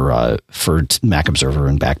for Mac Observer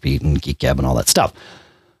and Backbeat and Geek Gab and all that stuff.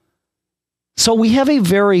 So we have a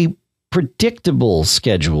very predictable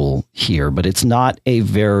schedule here, but it's not a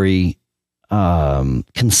very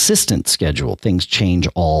consistent schedule. Things change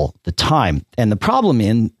all the time. And the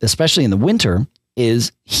problem especially in the winter,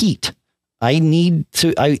 is heat. I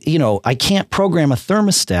can't program a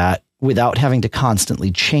thermostat without having to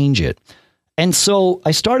constantly change it. And so I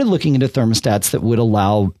started looking into thermostats that would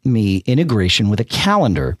allow me integration with a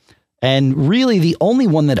calendar. And really the only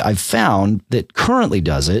one that I've found that currently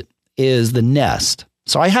does it is the Nest.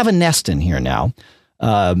 So I have a Nest in here now.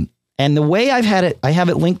 And the way I have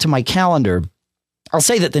it linked to my calendar. I'll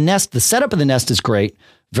say that the setup of the Nest is great.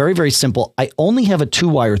 Very, very simple. I only have a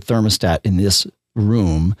 2-wire thermostat in this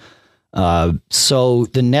room. So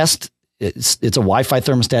the Nest, it's a Wi-Fi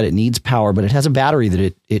thermostat. It needs power, but it has a battery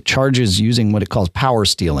that it charges using what it calls power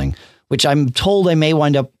stealing, which I'm told I may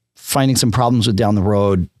wind up finding some problems with down the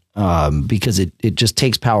road because it just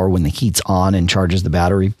takes power when the heat's on and charges the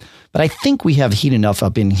battery. But I think we have heat enough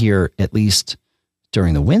up in here, at least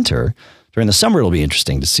during the winter. During the summer, it'll be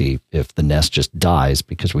interesting to see if the Nest just dies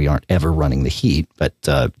because we aren't ever running the heat. But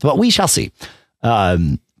we shall see.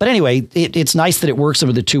 But anyway, it's nice that it works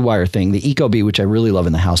over the 2-wire thing. The Ecobee, which I really love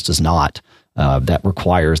in the house, does not. That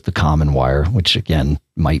requires the common wire, which again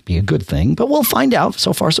might be a good thing, but we'll find out.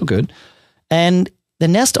 So far, so good. And the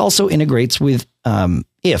Nest also integrates with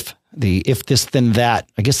If This Then That.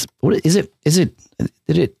 I guess what is it?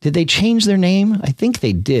 Did they change their name? I think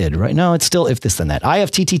they did. Right? No, it's still If This Then That.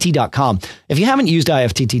 IFTTT.com. If you haven't used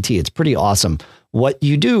IFTTT, it's pretty awesome. What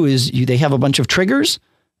you do is they have a bunch of triggers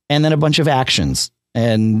and then a bunch of actions.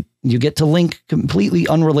 And you get to link completely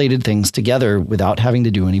unrelated things together without having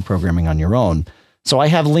to do any programming on your own. So I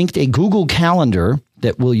have linked a Google Calendar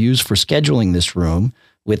that we'll use for scheduling this room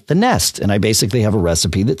with the Nest. And I basically have a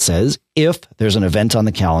recipe that says, if there's an event on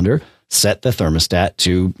the calendar, set the thermostat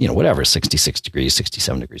to, whatever, 66 degrees,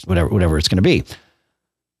 67 degrees, whatever it's going to be.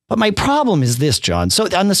 But my problem is this, John. So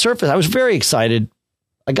on the surface, I was very excited.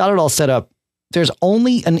 I got it all set up. There's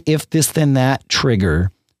only an if this then that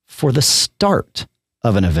trigger for the start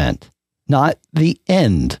of an event, not the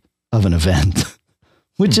end of an event,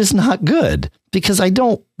 which is not good because I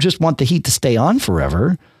don't just want the heat to stay on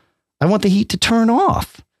forever. I want the heat to turn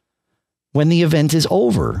off when the event is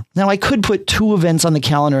over. Now I could put 2 events on the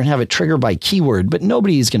calendar and have it trigger by keyword, but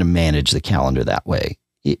nobody is going to manage the calendar that way,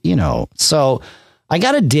 So I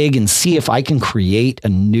got to dig and see if I can create a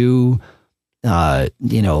new,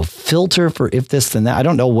 filter for if this then that. I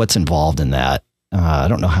don't know what's involved in that. I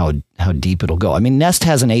don't know how deep it'll go. I mean, Nest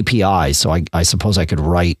has an API, so I suppose I could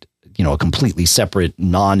write, a completely separate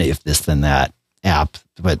if this then that app.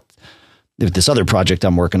 But with this other project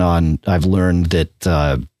I'm working on, I've learned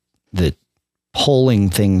that pulling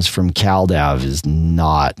things from CalDAV is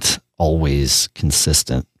not always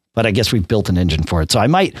consistent. But I guess we've built an engine for it, so I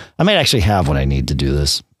might actually have what I need to do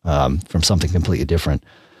this from something completely different.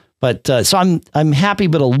 But so I'm happy,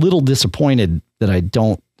 but a little disappointed that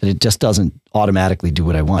it just doesn't automatically do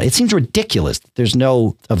what I want. It seems ridiculous. There's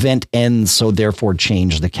no event ends, so therefore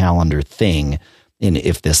change the calendar thing. in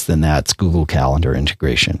If This Then That's Google Calendar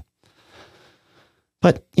integration.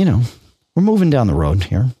 But, we're moving down the road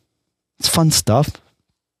here. It's fun stuff.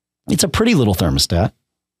 It's a pretty little thermostat.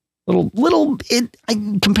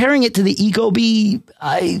 Comparing it to the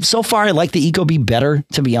Ecobee, so far I like the Ecobee better,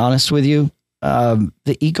 to be honest with you. The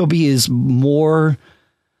Ecobee is more,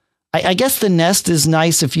 I guess the Nest is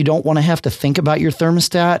nice if you don't want to have to think about your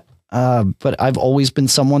thermostat. But I've always been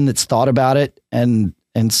someone that's thought about it. And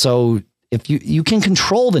so if you can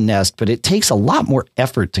control the Nest, but it takes a lot more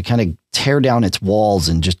effort to kind of tear down its walls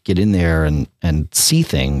and just get in there and see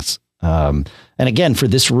things. And again, for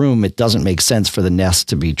this room, it doesn't make sense for the Nest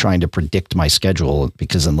to be trying to predict my schedule,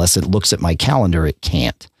 because unless it looks at my calendar, it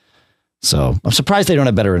can't. So I'm surprised they don't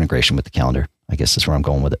have better integration with the calendar, I guess is where I'm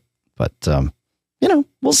going with it. But,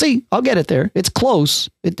 we'll see. I'll get it there. It's close.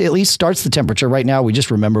 It at least starts the temperature. Right now, we just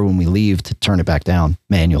remember when we leave to turn it back down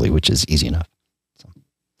manually, which is easy enough. So.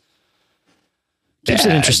 Keeps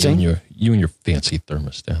it interesting. You and your fancy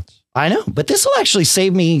thermostats. I know, but this will actually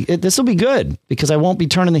save me. This will be good because I won't be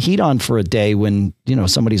turning the heat on for a day when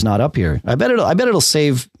somebody's not up here. I bet it'll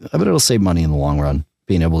save money in the long run.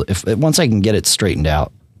 Being able to, once I can get it straightened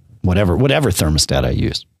out, whatever thermostat I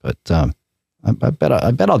use. But I bet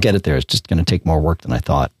I'll get it there. It's just going to take more work than I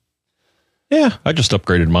thought. Yeah, I just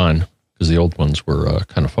upgraded mine because the old ones were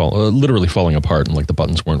kind of literally falling apart, and like the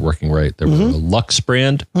buttons weren't working right. They were a Lux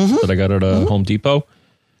brand that I got at Home Depot.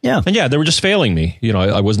 Yeah, and they were just failing me.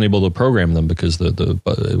 I wasn't able to program them because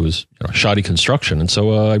it was shoddy construction. And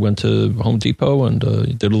so I went to Home Depot and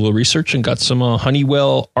did a little research and got some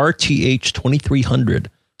Honeywell RTH 2300.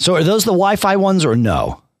 So are those the Wi-Fi ones or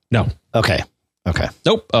no? No. Okay.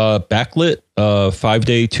 Nope. Backlit,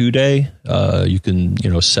 5-day, 2-day. You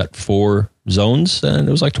can set 4 zones, and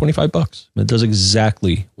it was like $25. It does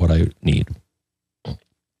exactly what I need.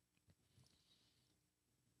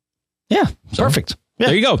 Yeah. Perfect. Yeah.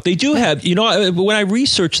 There you go. They do have, when I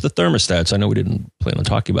researched the thermostats, I know we didn't plan on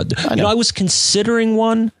talking about it. I was considering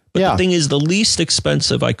one, but the thing is, the least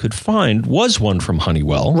expensive I could find was one from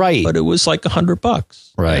Honeywell. Right. But it was like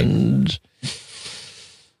 $100. Right. And,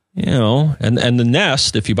 and the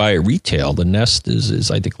Nest, if you buy it retail, the Nest is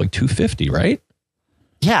I think like $250, right?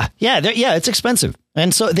 Yeah. It's expensive.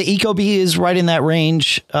 And so the Ecobee is right in that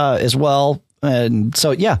range as well. And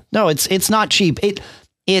so, it's not cheap.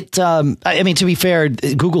 To be fair,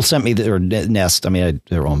 Google sent me or Nest. I mean,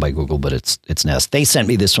 they're owned by Google, but it's Nest. They sent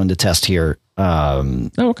me this one to test here.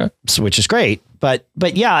 Okay. So, which is great. But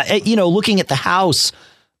yeah, looking at the house,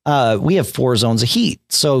 we have 4 zones of heat.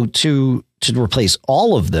 So to replace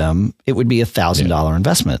all of them, it would be $1,000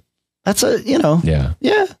 investment. That's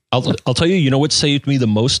Yeah. I'll tell you, what saved me the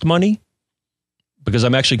most money? Because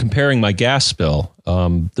I'm actually comparing my gas bill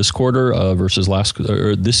this quarter versus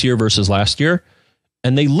this year versus last year.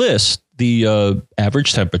 And they list the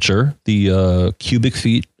average temperature, the cubic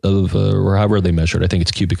feet of, or however they measured. I think it's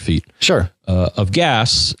cubic feet. Sure. Of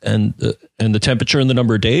gas and the temperature and the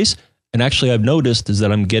number of days. And actually, I've noticed is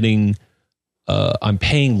that I'm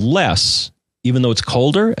paying less, even though it's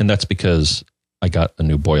colder. And that's because I got a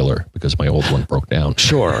new boiler because my old one broke down.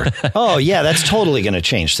 Sure. Oh, yeah, that's totally going to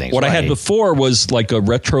change things. What I had before was like a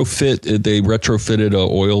retrofit. They retrofitted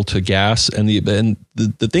oil to gas. And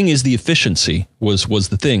the thing is, the efficiency was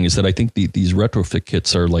the thing, is that I think these retrofit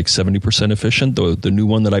kits are like 70% efficient. The new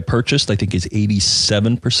one that I purchased, I think, is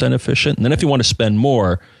 87% efficient. And then if you want to spend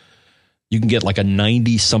more, you can get like a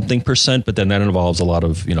 90-something%, but then that involves a lot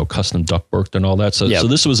of, custom ductwork and all that. So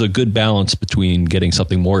this was a good balance between getting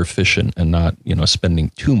something more efficient and not, spending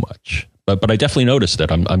too much. But I definitely noticed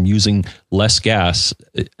that I'm using less gas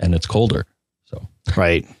and it's colder. So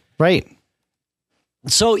Right.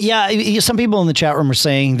 So, some people in the chat room are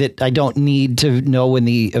saying that I don't need to know when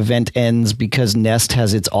the event ends because Nest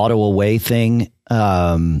has its auto away thing,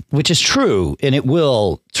 which is true, and it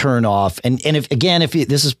will turn off. And if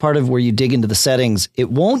this is part of where you dig into the settings, it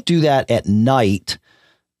won't do that at night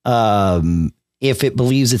if it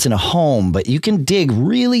believes it's in a home. But you can dig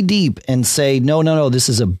really deep and say, no, this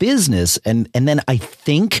is a business. And then I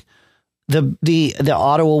think the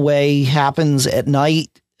auto away happens at night.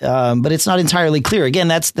 But it's not entirely clear. Again,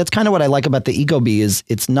 that's kind of what I like about the Ecobee is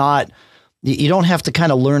it's not, you don't have to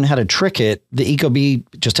kind of learn how to trick it. The Ecobee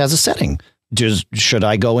just has a setting. Should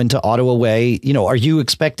I go into auto away? Are you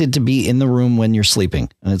expected to be in the room when you're sleeping?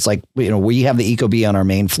 And it's like, we have the Ecobee on our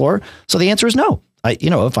main floor. So the answer is no.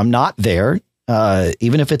 If I'm not there,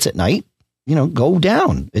 even if it's at night, go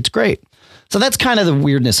down. It's great. So that's kind of the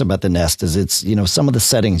weirdness about the Nest is it's, some of the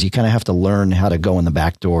settings you kind of have to learn how to go in the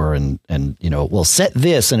back door and we'll set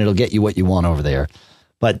this and it'll get you what you want over there.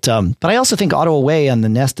 But I also think auto away on the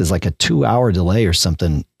Nest is like a 2-hour delay or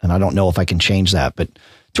something. And I don't know if I can change that, but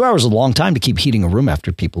 2 hours is a long time to keep heating a room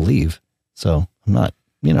after people leave. So I'm not,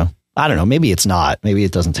 I don't know. Maybe it's not. Maybe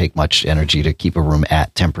it doesn't take much energy to keep a room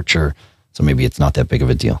at temperature. So maybe it's not that big of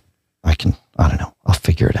a deal. I don't know. I'll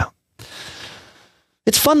figure it out.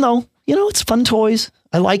 It's fun though. It's fun toys.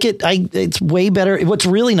 I like it. It's way better. What's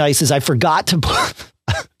really nice is I forgot to put,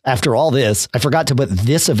 after all this, I forgot to put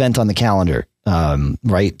this event on the calendar.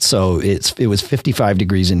 Right. So it was 55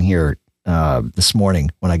 degrees in here, this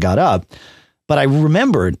morning when I got up, but I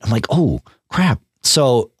remembered, I'm like, oh crap.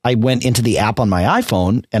 So I went into the app on my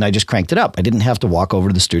iPhone and I just cranked it up. I didn't have to walk over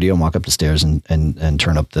to the studio and walk up the stairs and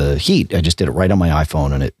turn up the heat. I just did it right on my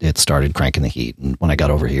iPhone and it started cranking the heat. And when I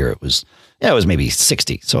got over here, it was maybe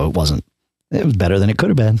 60. So it was better than it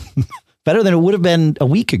could have been. Better than it would have been a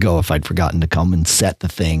week ago if I'd forgotten to come and set the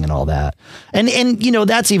thing and all that. And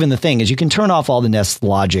that's even the thing is you can turn off all the Nest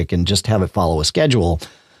logic and just have it follow a schedule.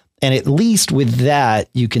 And at least with that,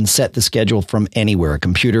 you can set the schedule from anywhere, a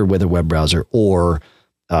computer with a web browser or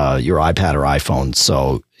your iPad or iPhone.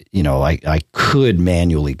 So, I could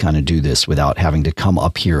manually kind of do this without having to come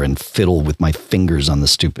up here and fiddle with my fingers on the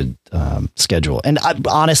stupid schedule. And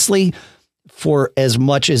honestly, for as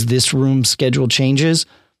much as this room schedule changes,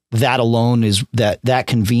 that alone is that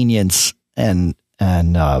convenience and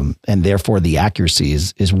therefore the accuracy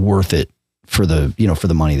is worth it for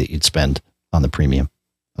the money that you'd spend on the premium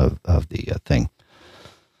of the thing.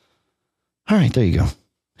 All right, there you go.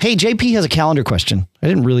 Hey, JP has a calendar question. I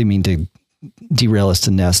didn't really mean to derail us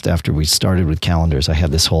to Nest after we started with calendars. I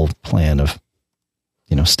had this whole plan of,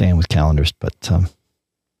 staying with calendars, but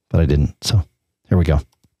I didn't. So here we go.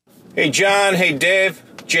 Hey, John. Hey, Dave.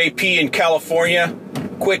 JP in California.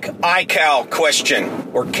 Quick iCal question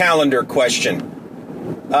or calendar question.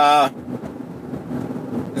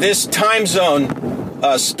 This time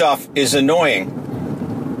zone stuff is annoying.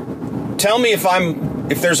 Tell me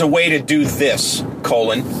if there's a way to do this, :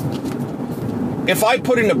 if I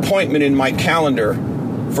put an appointment in my calendar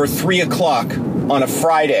for 3:00 on a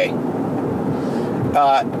Friday, and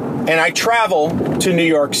I travel to New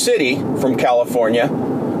York City from California,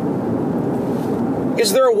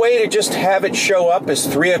 is there a way to just have it show up as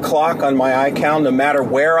 3:00 on my iCal no matter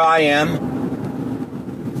where I am,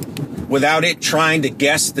 without it trying to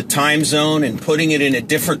guess the time zone and putting it in a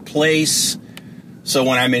different place? So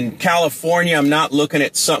when I'm in California, I'm not looking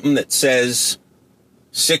at something that says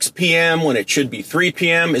 6 p.m. when it should be 3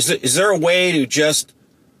 p.m. Is there a way to just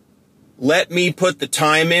let me put the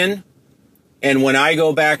time in, and when I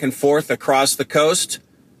go back and forth across the coast,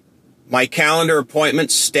 my calendar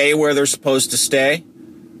appointments stay where they're supposed to stay,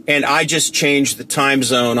 and I just change the time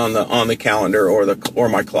zone on the calendar or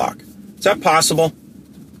my clock? Is that possible?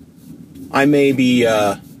 I may be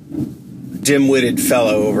a dim-witted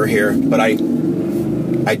fellow over here, but I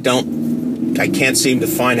can't seem to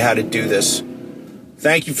find how to do this.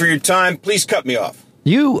 Thank you for your time. Please cut me off.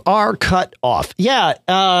 You are cut off. Yeah,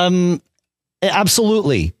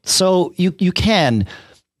 absolutely. So you can,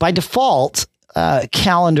 by default,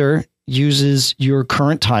 calendar uses your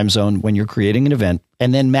current time zone when you're creating an event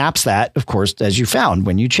and then maps that, of course, as you found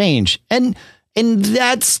when you change. And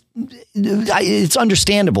it's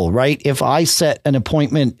understandable, right? If I set an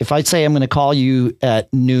appointment, if I say I'm going to call you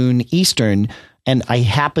at noon Eastern and I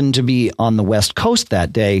happen to be on the West Coast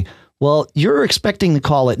that day, well, you're expecting the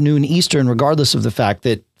call at noon Eastern, regardless of the fact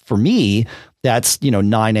that for me, that's,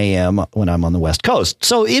 9 a.m. when I'm on the West Coast.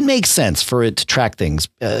 So it makes sense for it to track things,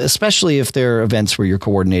 especially if there are events where you're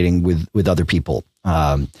coordinating with other people.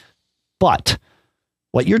 But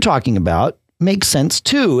what you're talking about makes sense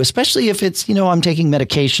too, especially if it's, I'm taking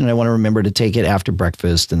medication and I want to remember to take it after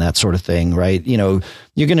breakfast and that sort of thing, right? You're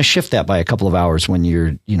going to shift that by a couple of hours when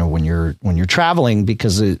you're traveling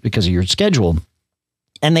because of your schedule.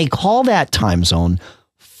 And they call that time zone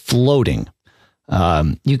floating.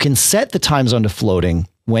 You can set the time zone to floating.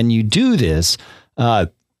 When you do this,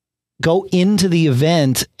 go into the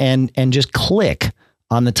event and just click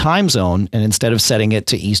on the time zone. And instead of setting it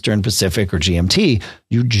to Eastern, Pacific, or GMT,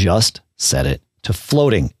 you just set it to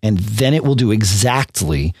floating. And then it will do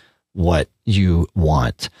exactly what you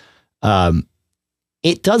want.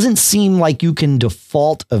 It doesn't seem like you can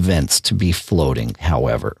default events to be floating,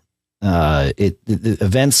 however. The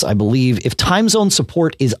events, I believe, if time zone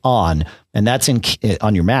support is on, and that's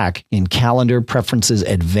on your Mac in Calendar Preferences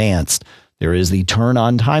Advanced, there is the turn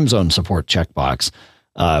on time zone support checkbox.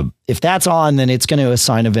 If that's on, then it's going to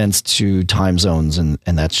assign events to time zones, and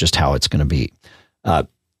that's just how it's going to be.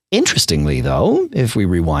 Interestingly, though, if we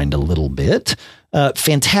rewind a little bit,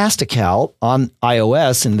 Fantastical on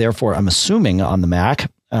iOS, and therefore I'm assuming on the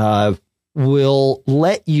Mac, will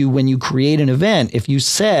let you, when you create an event, if you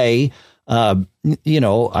say, I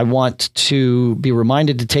want to be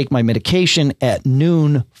reminded to take my medication at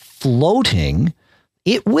noon floating,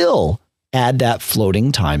 it will add that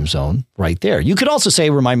floating time zone right there. You could also say,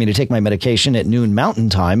 remind me to take my medication at noon mountain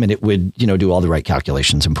time, and it would, do all the right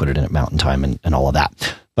calculations and put it in at mountain time and all of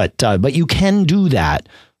that. But you can do that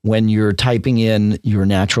when you're typing in your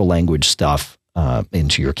natural language stuff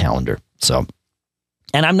into your calendar. So,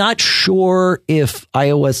 and I'm not sure if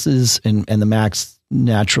iOS's and the Mac's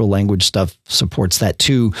natural language stuff supports that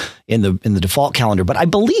too in the default calendar, but I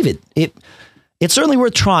believe it's certainly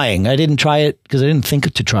worth trying. I didn't try it because I didn't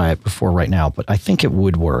think to try it before right now, but I think it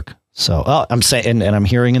would work. So I'm saying, and I'm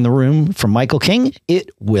hearing in the room from Michael King, it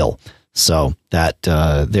will. So that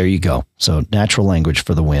there you go. So natural language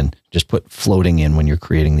for the win. Just put floating in when you're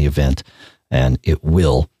creating the event, and it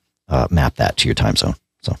will map that to your time zone.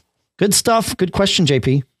 So good stuff. Good question,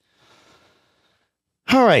 JP.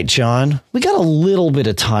 All right, John, we got a little bit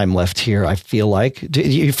of time left here. I feel like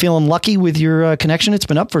you feeling lucky with your connection. It's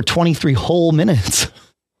been up for 23 whole minutes.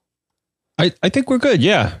 I think we're good.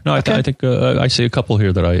 Yeah. No, Okay. I think I see a couple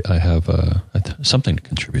here that I have something to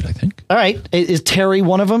contribute, I think. All right. Is Terry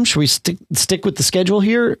one of them? Should we stick with the schedule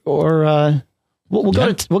here, or we'll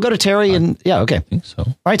go to Terry and okay. I think so.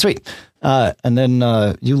 All right, sweet. And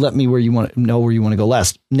then you let me where you want to go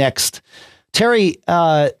last. Next, Terry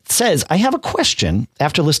says, I have a question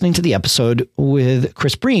after listening to the episode with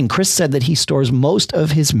Chris Breen. Chris said that he stores most of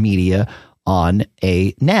his media on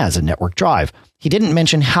a NAS, a network drive. He didn't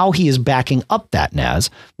mention how he is backing up that NAS.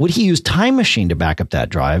 Would he use Time Machine to back up that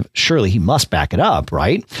drive? Surely he must back it up,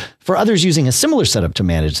 right? For others using a similar setup to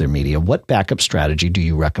manage their media, what backup strategy do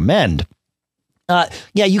you recommend?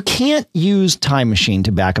 You can't use Time Machine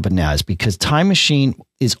to back up a NAS because Time Machine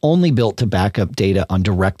is only built to back up data on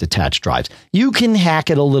direct attached drives. You can hack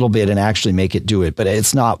it a little bit and actually make it do it, but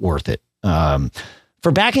it's not worth it.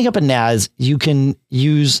 For backing up a NAS, you can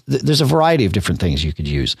use, there's a variety of different things you could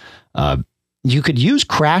use. You could use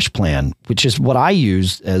CrashPlan, which is what I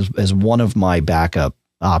use as one of my backup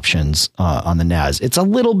options on the NAS. It's a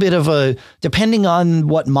little bit of depending on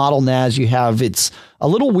what model NAS you have, it's a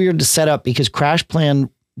little weird to set up because CrashPlan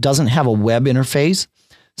doesn't have a web interface.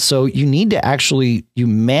 So you need to you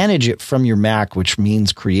manage it from your Mac, which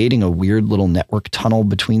means creating a weird little network tunnel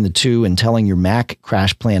between the two and telling your Mac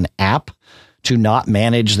CrashPlan app to not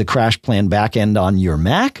manage the CrashPlan backend on your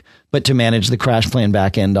Mac, but to manage the CrashPlan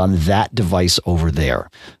backend on that device over there.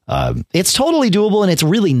 It's totally doable, and it's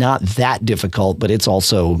really not that difficult, but it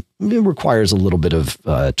requires a little bit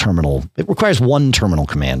of terminal. It requires one terminal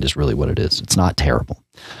command is really what it is. It's not terrible.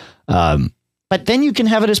 But then you can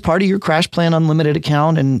have it as part of your CrashPlan Unlimited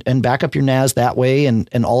account and back up your NAS that way and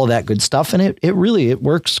all of that good stuff. And it really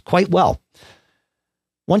works quite well.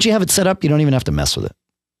 Once you have it set up, you don't even have to mess with it.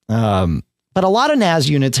 But a lot of NAS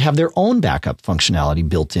units have their own backup functionality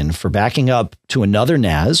built in for backing up to another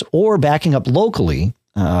NAS or backing up locally.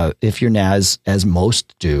 If your NAS, as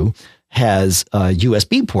most do, has a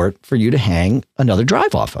USB port for you to hang another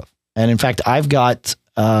drive off of. And in fact, I've got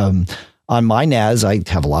on my NAS, I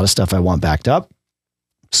have a lot of stuff I want backed up.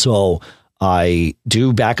 So I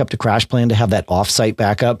do back up to CrashPlan to have that offsite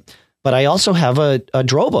backup. But I also have a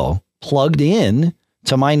Drobo plugged in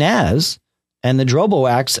to my NAS. And the Drobo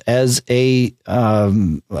acts as a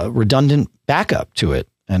redundant backup to it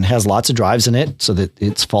and has lots of drives in it so that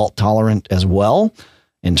it's fault tolerant as well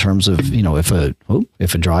in terms of, if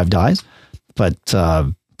a drive dies. But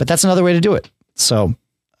that's another way to do it. So,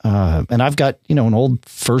 and I've got, an old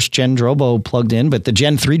first gen Drobo plugged in, but the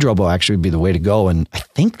Gen 3 Drobo actually would be the way to go. And I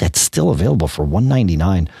think that's still available for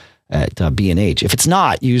 $199 at B&H. If it's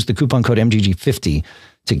not, use the coupon code MGG50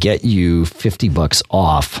 to get you $50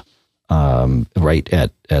 off. Right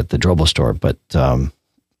at the Drobo store, but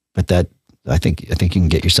that I think you can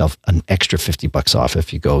get yourself an extra $50 off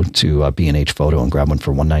if you go to B&H Photo and grab one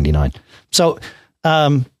for $199. So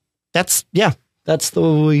that's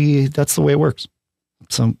the way it works.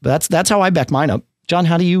 So that's how I back mine up. John,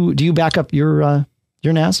 how do you back up your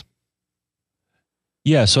NAS?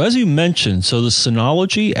 Yeah, so as you mentioned, so the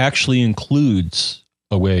Synology actually includes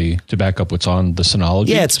a way to back up what's on the Synology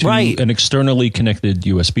to an externally connected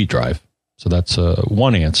USB drive. So that's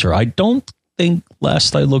one answer. I don't think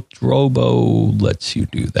last I looked, Drobo lets you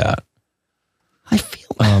do that. I feel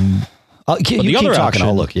you keep talking. Option,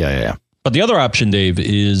 I'll look. Yeah. But the other option, Dave,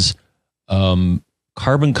 is Carbon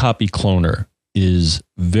Copy Cloner is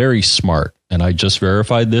very smart. And I just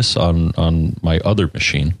verified this on my other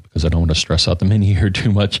machine because I don't want to stress out the mini here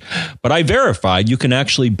too much. But I verified you can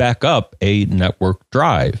actually back up a network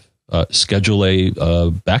drive schedule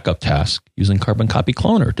a backup task using Carbon Copy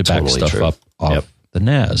Cloner to back stuff up off the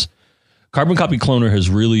NAS. Carbon Copy Cloner has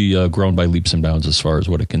really grown by leaps and bounds as far as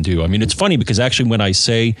what it can do. I mean, it's funny because actually when I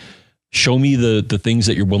say, show me the things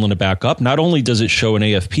that you're willing to back up, not only does it show an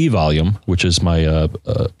AFP volume, which is my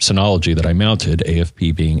Synology that I mounted,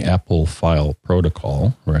 AFP being Apple File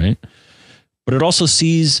Protocol, right? But it also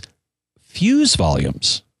sees Fuse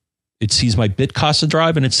volumes. It sees my Bitcasa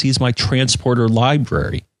drive and it sees my transporter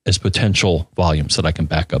library as potential volumes that I can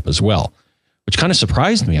back up as well, which kind of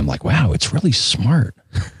surprised me. I'm like, wow, it's really smart.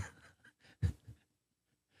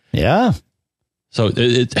 Yeah. So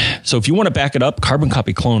if you want to back it up, Carbon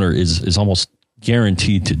Copy Cloner is almost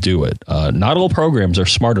guaranteed to do it. Not all programs are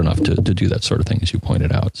smart enough to do that sort of thing, as you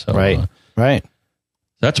pointed out. So right.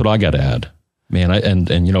 That's what I got to add, man.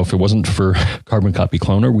 And you know, if it wasn't for Carbon Copy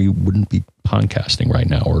Cloner, we wouldn't be podcasting right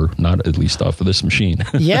now, or not at least off of this machine.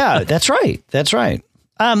 Yeah, that's right. That's right.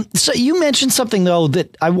 So you mentioned something though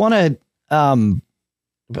that I want to I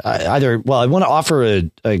want to offer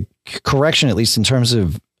a correction, at least in terms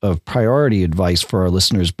of priority advice for our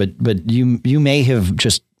listeners, but you may have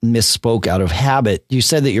just misspoke out of habit. You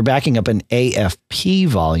said that you're backing up an AFP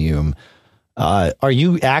volume. Are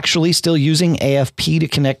you actually still using AFP to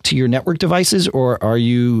connect to your network devices, or are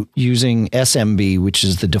you using SMB, which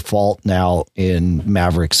is the default now in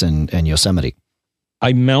Mavericks and Yosemite?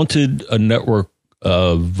 I mounted a network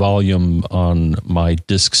volume on my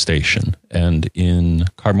disk station, and in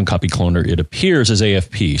Carbon Copy Cloner it appears as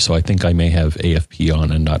AFP, so I think I may have AFP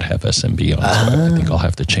on and not have SMB on. So I think I'll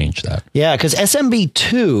have to change that. Yeah, because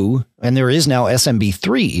SMB2, and there is now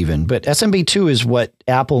SMB3 even, but SMB2 is what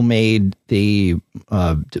Apple made the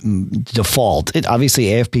default. Obviously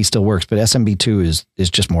AFP still works, but SMB2 is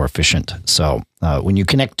just more efficient. So when you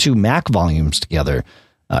connect two Mac volumes together,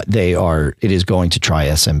 it is going to try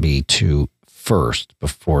SMB2 first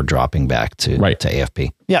before dropping back to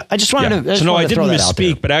AFP. Yeah, I just wanted to. I didn't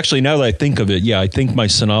misspeak, but actually, now that I think of it, I think my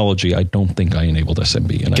Synology, I don't think I enabled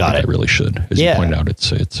SMB, and I think I really should. As you pointed out,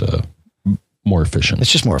 it's more efficient.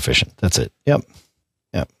 It's just more efficient. That's it. Yep.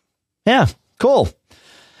 Yeah. Cool.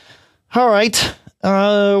 All right.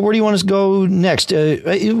 Where do you want us to go next?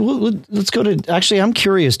 Let's go to. Actually, I'm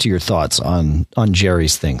curious to your thoughts on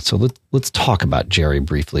Jerry's thing. So let's talk about Jerry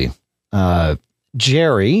briefly.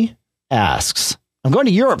 Jerry asks, I'm going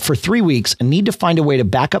to Europe for 3 weeks and need to find a way to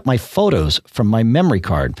back up my photos from my memory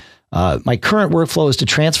card. My current workflow is to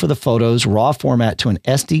transfer the photos raw format to an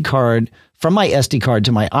SD card from my SD card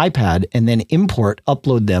to my iPad and then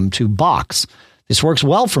upload them to Box. This works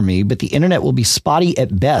well for me, but the internet will be spotty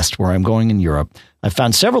at best where I'm going in Europe. I've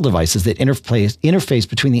found several devices that interface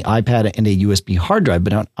between the iPad and a USB hard drive,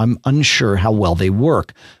 but I'm unsure how well they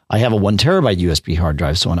work. I have a 1 terabyte USB hard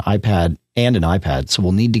drive, so an iPad and an iPad, so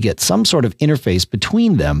we'll need to get some sort of interface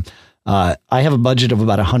between them. I have a budget of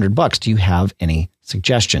about $100. Do you have any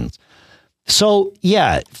suggestions? So,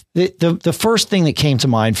 the first thing that came to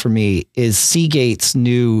mind for me is Seagate's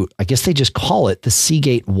new, I guess they just call it the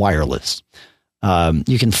Seagate Wireless.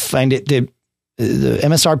 You can find it. The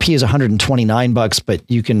MSRP is $129, but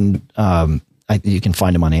you can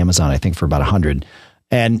find them on Amazon, I think, for about $100.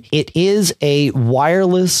 And it is a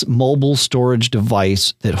wireless mobile storage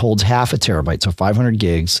device that holds half a terabyte, so 500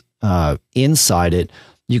 gigs inside it.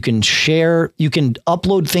 You can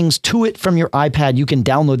upload things to it from your iPad. You can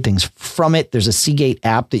download things from it. There's a Seagate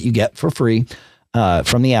app that you get for free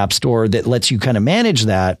from the App Store that lets you kind of manage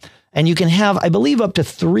that. And you can have, I believe, up to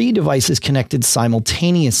 3 devices connected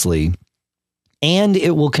simultaneously, and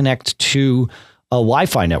it will connect to a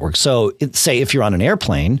Wi-Fi network. So say if you're on an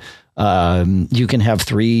airplane, you can have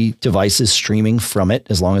 3 devices streaming from it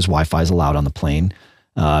as long as Wi-Fi is allowed on the plane.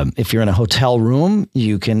 If you're in a hotel room,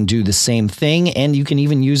 you can do the same thing, and you can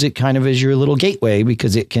even use it kind of as your little gateway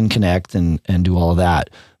because it can connect and do all of that.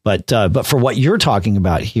 But for what you're talking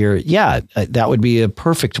about here, that would be a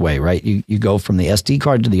perfect way, right? You go from the SD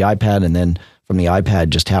card to the iPad, and then from the iPad,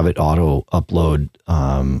 just have it auto upload,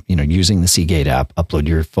 using the Seagate app, upload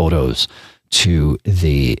your photos to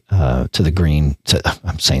the green.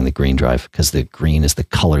 I'm saying the green drive because the green is the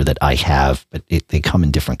color that I have, but they come in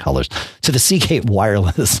different colors. To the Seagate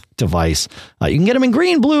wireless device, you can get them in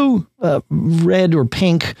green, blue, red, or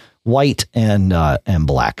pink, white, and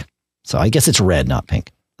black. So I guess it's red, not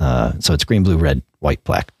pink. So it's green, blue, red, white,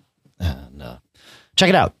 black. And check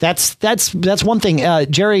it out. That's one thing.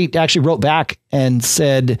 Jerry actually wrote back and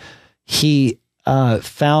said he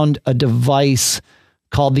found a device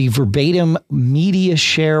called the Verbatim Media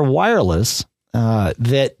Share Wireless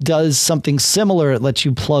that does something similar. It lets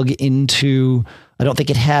you plug into, I don't think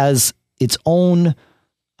it has its own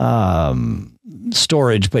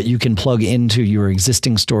storage, but you can plug into your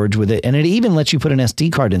existing storage with it. And it even lets you put an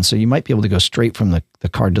SD card in. So you might be able to go straight from the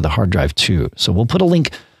card to the hard drive too. So we'll put a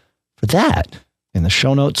link for that in the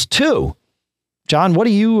show notes too. John,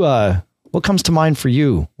 what comes to mind for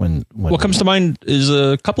you when what comes to mind is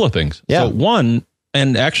a couple of things. Yeah. So one,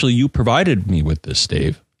 and actually you provided me with this,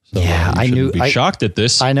 Dave. So yeah, I knew. Be shocked at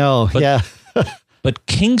this. I know. Yeah. But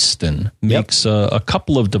Kingston makes a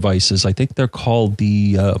couple of devices. I think they're called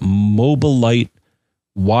the Mobilite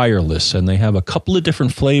Wireless, and they have a couple of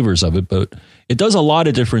different flavors of it, but it does a lot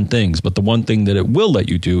of different things. But the one thing that it will let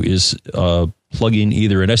you do is plug in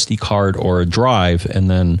either an SD card or a drive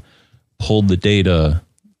and then pull the data,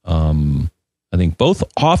 I think both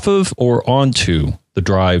off of or onto the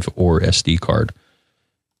drive or SD card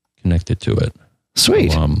connected to it.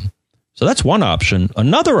 Sweet. So that's one option.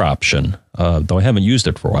 Another option, though I haven't used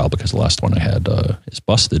it for a while because the last one I had is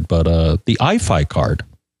busted, but the iFi card,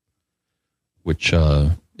 which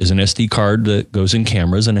is an SD card that goes in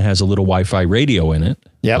cameras and it has a little Wi-Fi radio in it.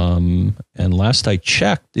 Yep. And last I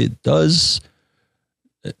checked, it does.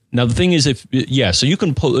 Now, the thing is, so you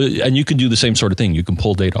can pull, and you can do the same sort of thing. You can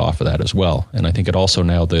pull data off of that as well. And I think it also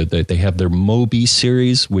now, they have their Mobi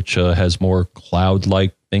series, which has more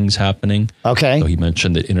cloud-like things happening. Okay. So he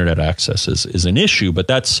mentioned that internet access is an issue, but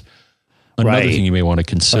that's another thing you may want to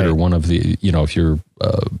consider. Right. One of the, if your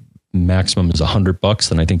maximum is $100,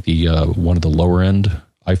 then I think the one of the lower end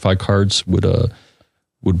iFi cards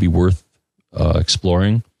would be worth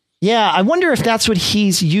exploring. Yeah, I wonder if that's what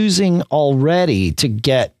he's using already to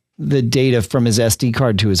get the data from his SD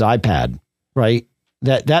card to his iPad, right?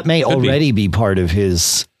 That may already be part of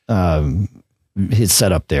his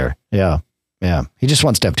setup there. Yeah. Yeah. He just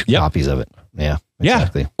wants to have two copies of it. Yeah.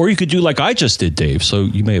 Exactly. Yeah. Or you could do like I just did, Dave. So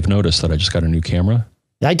you may have noticed that I just got a new camera.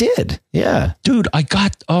 I did. Yeah. Dude,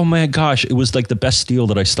 oh my gosh, it was like the best deal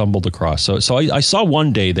that I stumbled across. So I saw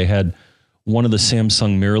one day they had one of the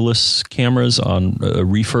Samsung mirrorless cameras on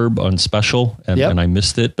refurb on special, and I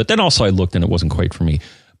missed it. But then also I looked and it wasn't quite for me.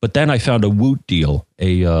 But then I found a Woot deal,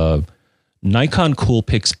 a Nikon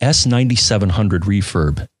Coolpix S9700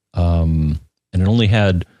 refurb, and it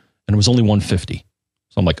was only $150. So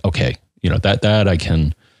I'm like, okay, that I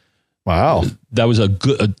can. Wow, that was a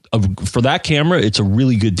good for that camera. It's a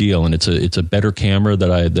really good deal, and it's a better camera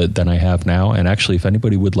than I have now. And actually, if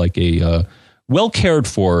anybody would like a well cared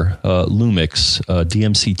for Lumix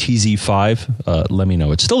DMC TZ5, let me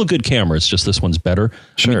know. It's still a good camera. It's just this one's better.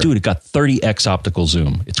 Sure. I mean, dude, it got 30x optical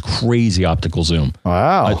zoom. It's crazy optical zoom.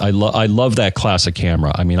 Wow. I love that classic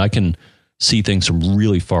camera. I mean, I can see things from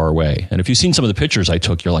really far away. And if you've seen some of the pictures I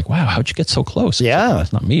took, you're like, wow, how'd you get so close? Yeah.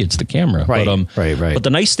 It's not me, it's the camera. Right, right. But the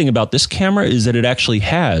nice thing about this camera is that it actually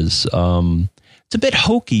has, it's a bit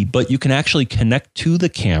hokey, but you can actually connect to the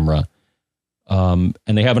camera. And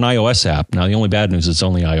they have an iOS app. Now, the only bad news is it's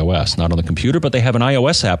only iOS, not on the computer, but they have an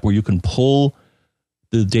iOS app where you can pull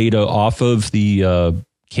the data off of the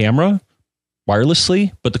camera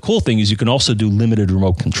wirelessly. But the cool thing is you can also do limited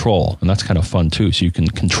remote control, and that's kind of fun too. So you can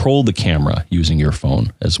control the camera using your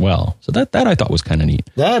phone as well. So that I thought was kind of neat.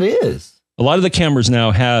 That is. A lot of the cameras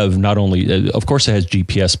now have not only, of course, it has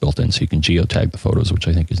GPS built in, so you can geotag the photos, which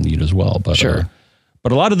I think is neat as well. But sure.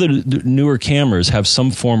 But a lot of the newer cameras have some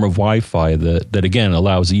form of Wi-Fi that again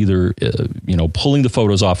allows either pulling the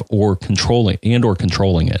photos off or controlling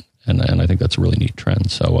it, and I think that's a really neat trend.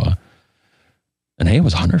 So, and hey, it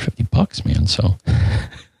was $150, man. So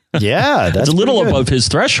yeah, that's a little good. above his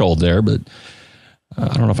threshold there, but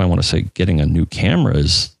I don't know if I want to say getting a new camera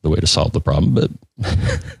is the way to solve the problem, but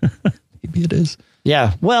maybe it is.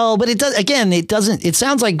 Yeah, well, but it does. Again, it doesn't. It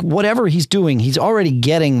sounds like whatever he's doing, he's already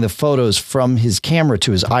getting the photos from his camera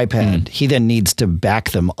to his iPad. He then needs to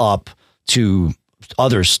back them up to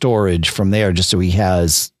other storage from there, just so he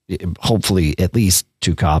has hopefully at least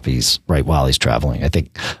 2 copies right while he's traveling. I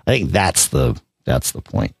think that's the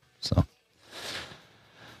point. So,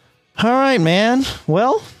 all right, man.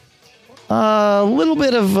 Well, a little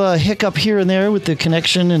bit of a hiccup here and there with the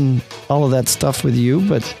connection and all of that stuff with you,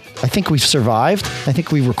 but I think we've survived. I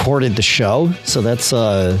think we recorded the show, so that's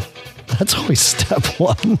always step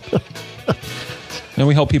one. And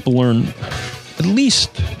we help people learn at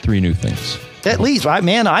least 3 new things. At least,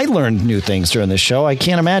 man, I learned new things during this show. I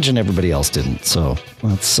can't imagine everybody else didn't. So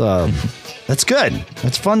that's good.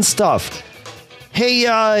 That's fun stuff. Hey,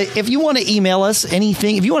 if you want to email us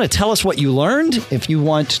anything, if you want to tell us what you learned, if you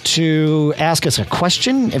want to ask us a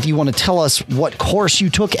question, if you want to tell us what course you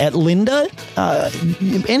took at Lynda,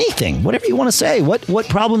 anything, whatever you want to say, what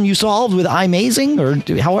problem you solved with iMazing, or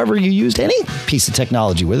however you used any piece of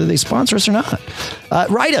technology, whether they sponsor us or not,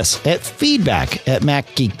 write us at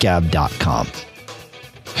feedback@macgeekgab.com.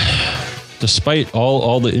 despite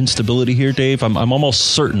all the instability here, Dave, I'm almost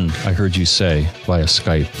certain I heard you say via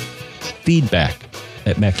Skype,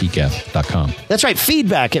 feedback@macgeekgab.com. That's right,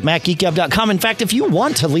 feedback@macgeekgab.com. In fact, if you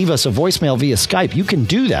want to leave us a voicemail via Skype, you can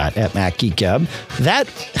do that at MacGeekGab. That,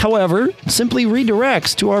 however, simply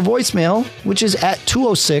redirects to our voicemail, which is at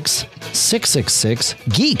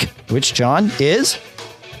 206-666-GEEK, which, John, is...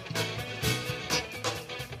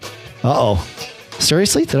 Uh-oh.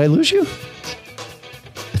 Seriously? Did I lose you?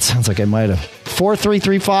 It sounds like I might have.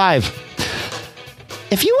 4335.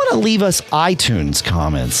 If you want to leave us iTunes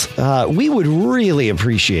comments, we would really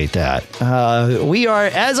appreciate that. We are,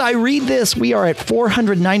 as I read this, we are at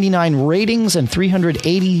 499 ratings and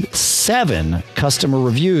 387 customer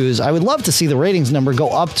reviews. I would love to see the ratings number go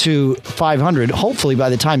up to 500. Hopefully, by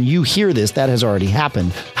the time you hear this, that has already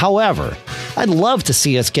happened. However, I'd love to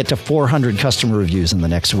see us get to 400 customer reviews in the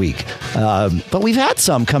next week. But we've had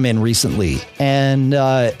some come in recently, and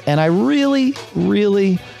I really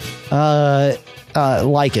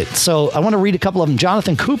like it. So I want to read a couple of them.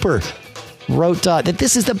 Jonathan Cooper wrote that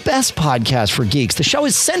this is the best podcast for geeks. The show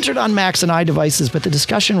is centered on Macs and iDevices, but the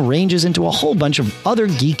discussion ranges into a whole bunch of other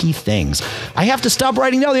geeky things. I have to stop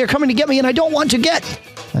writing now. They are coming to get me, and I don't want to get.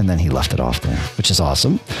 And then he left it off there, which is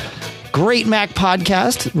awesome. Great Mac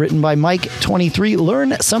podcast written by Mike23.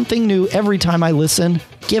 Learn something new every time I listen.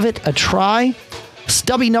 Give it a try.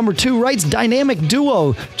 Stubby number 2 writes, dynamic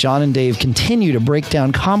duo. John and Dave continue to break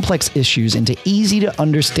down complex issues into easy to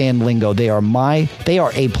understand lingo. They are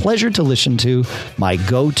a pleasure to listen to. My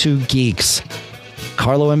go-to geeks.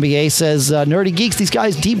 Carlo MBA says, nerdy geeks, these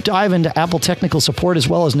guys deep dive into Apple technical support as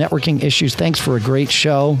well as networking issues. Thanks for a great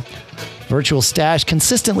show. Virtual Stash,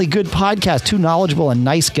 consistently good podcast. 2 knowledgeable and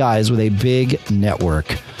nice guys with a big network.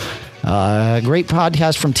 Great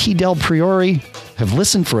podcast from T. Del Priori. Have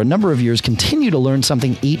listened for a number of years, continue to learn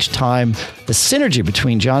something each time. The synergy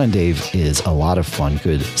between John and Dave is a lot of fun.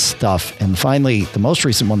 Good stuff. And finally, the most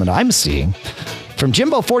recent one that I'm seeing from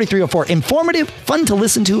Jimbo4304, informative, fun to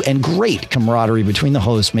listen to, and great camaraderie between the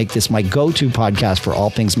hosts make this my go-to podcast for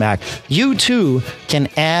all things Mac. You too can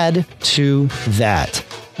add to that.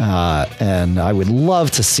 And I would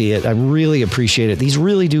love to see it. I really appreciate it. These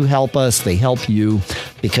really do help us. They help you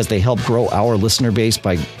because they help grow our listener base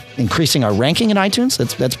by increasing our ranking in iTunes.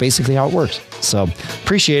 That's basically how it works. So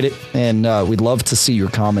appreciate it. And we'd love to see your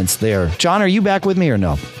comments there. John, are you back with me or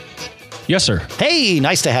no? Yes, sir. Hey,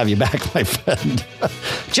 nice to have you back, my friend.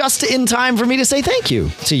 Just in time for me to say thank you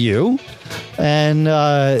to you. And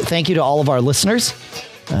thank you to all of our listeners.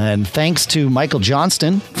 And thanks to Michael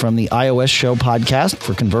Johnston from the iOS Show podcast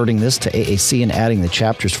for converting this to AAC and adding the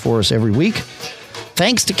chapters for us every week.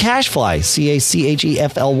 Thanks to CacheFly,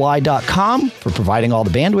 CacheFly.com, for providing all the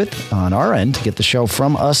bandwidth on our end to get the show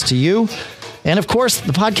from us to you. And of course,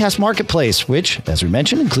 the podcast marketplace, which, as we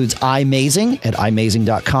mentioned, includes iMazing at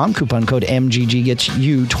iMazing.com. Coupon code MGG gets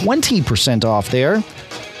you 20% off there.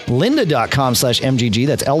 Lynda.com/MGG.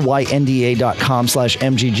 That's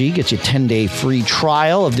LYNDA.com/MGG. Gets you a 10-day free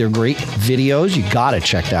trial of their great videos. You got to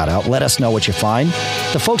check that out. Let us know what you find.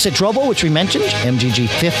 The folks at Drobo, which we mentioned,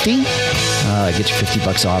 MGG50. Get you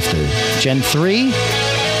 $50 off the Gen 3.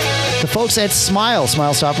 The folks at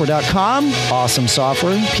SmileSoftware.com. Awesome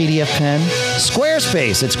software. PDF pen.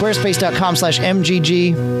 Squarespace at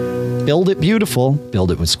squarespace.com/MGG. Build it beautiful. Build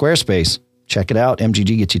it with Squarespace. Check it out.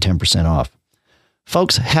 MGG gets you 10% off.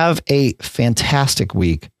 Folks, have a fantastic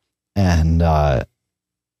week, and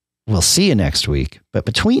we'll see you next week. But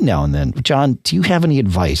between now and then, John, do you have any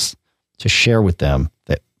advice to share with them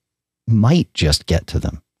that might just get to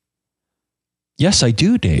them? Yes, I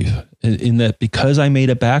do, Dave. In that, because I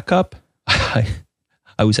made a backup, I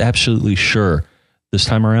was absolutely sure this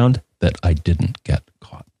time around that I didn't get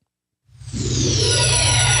caught.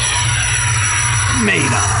 Made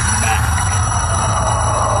a backup.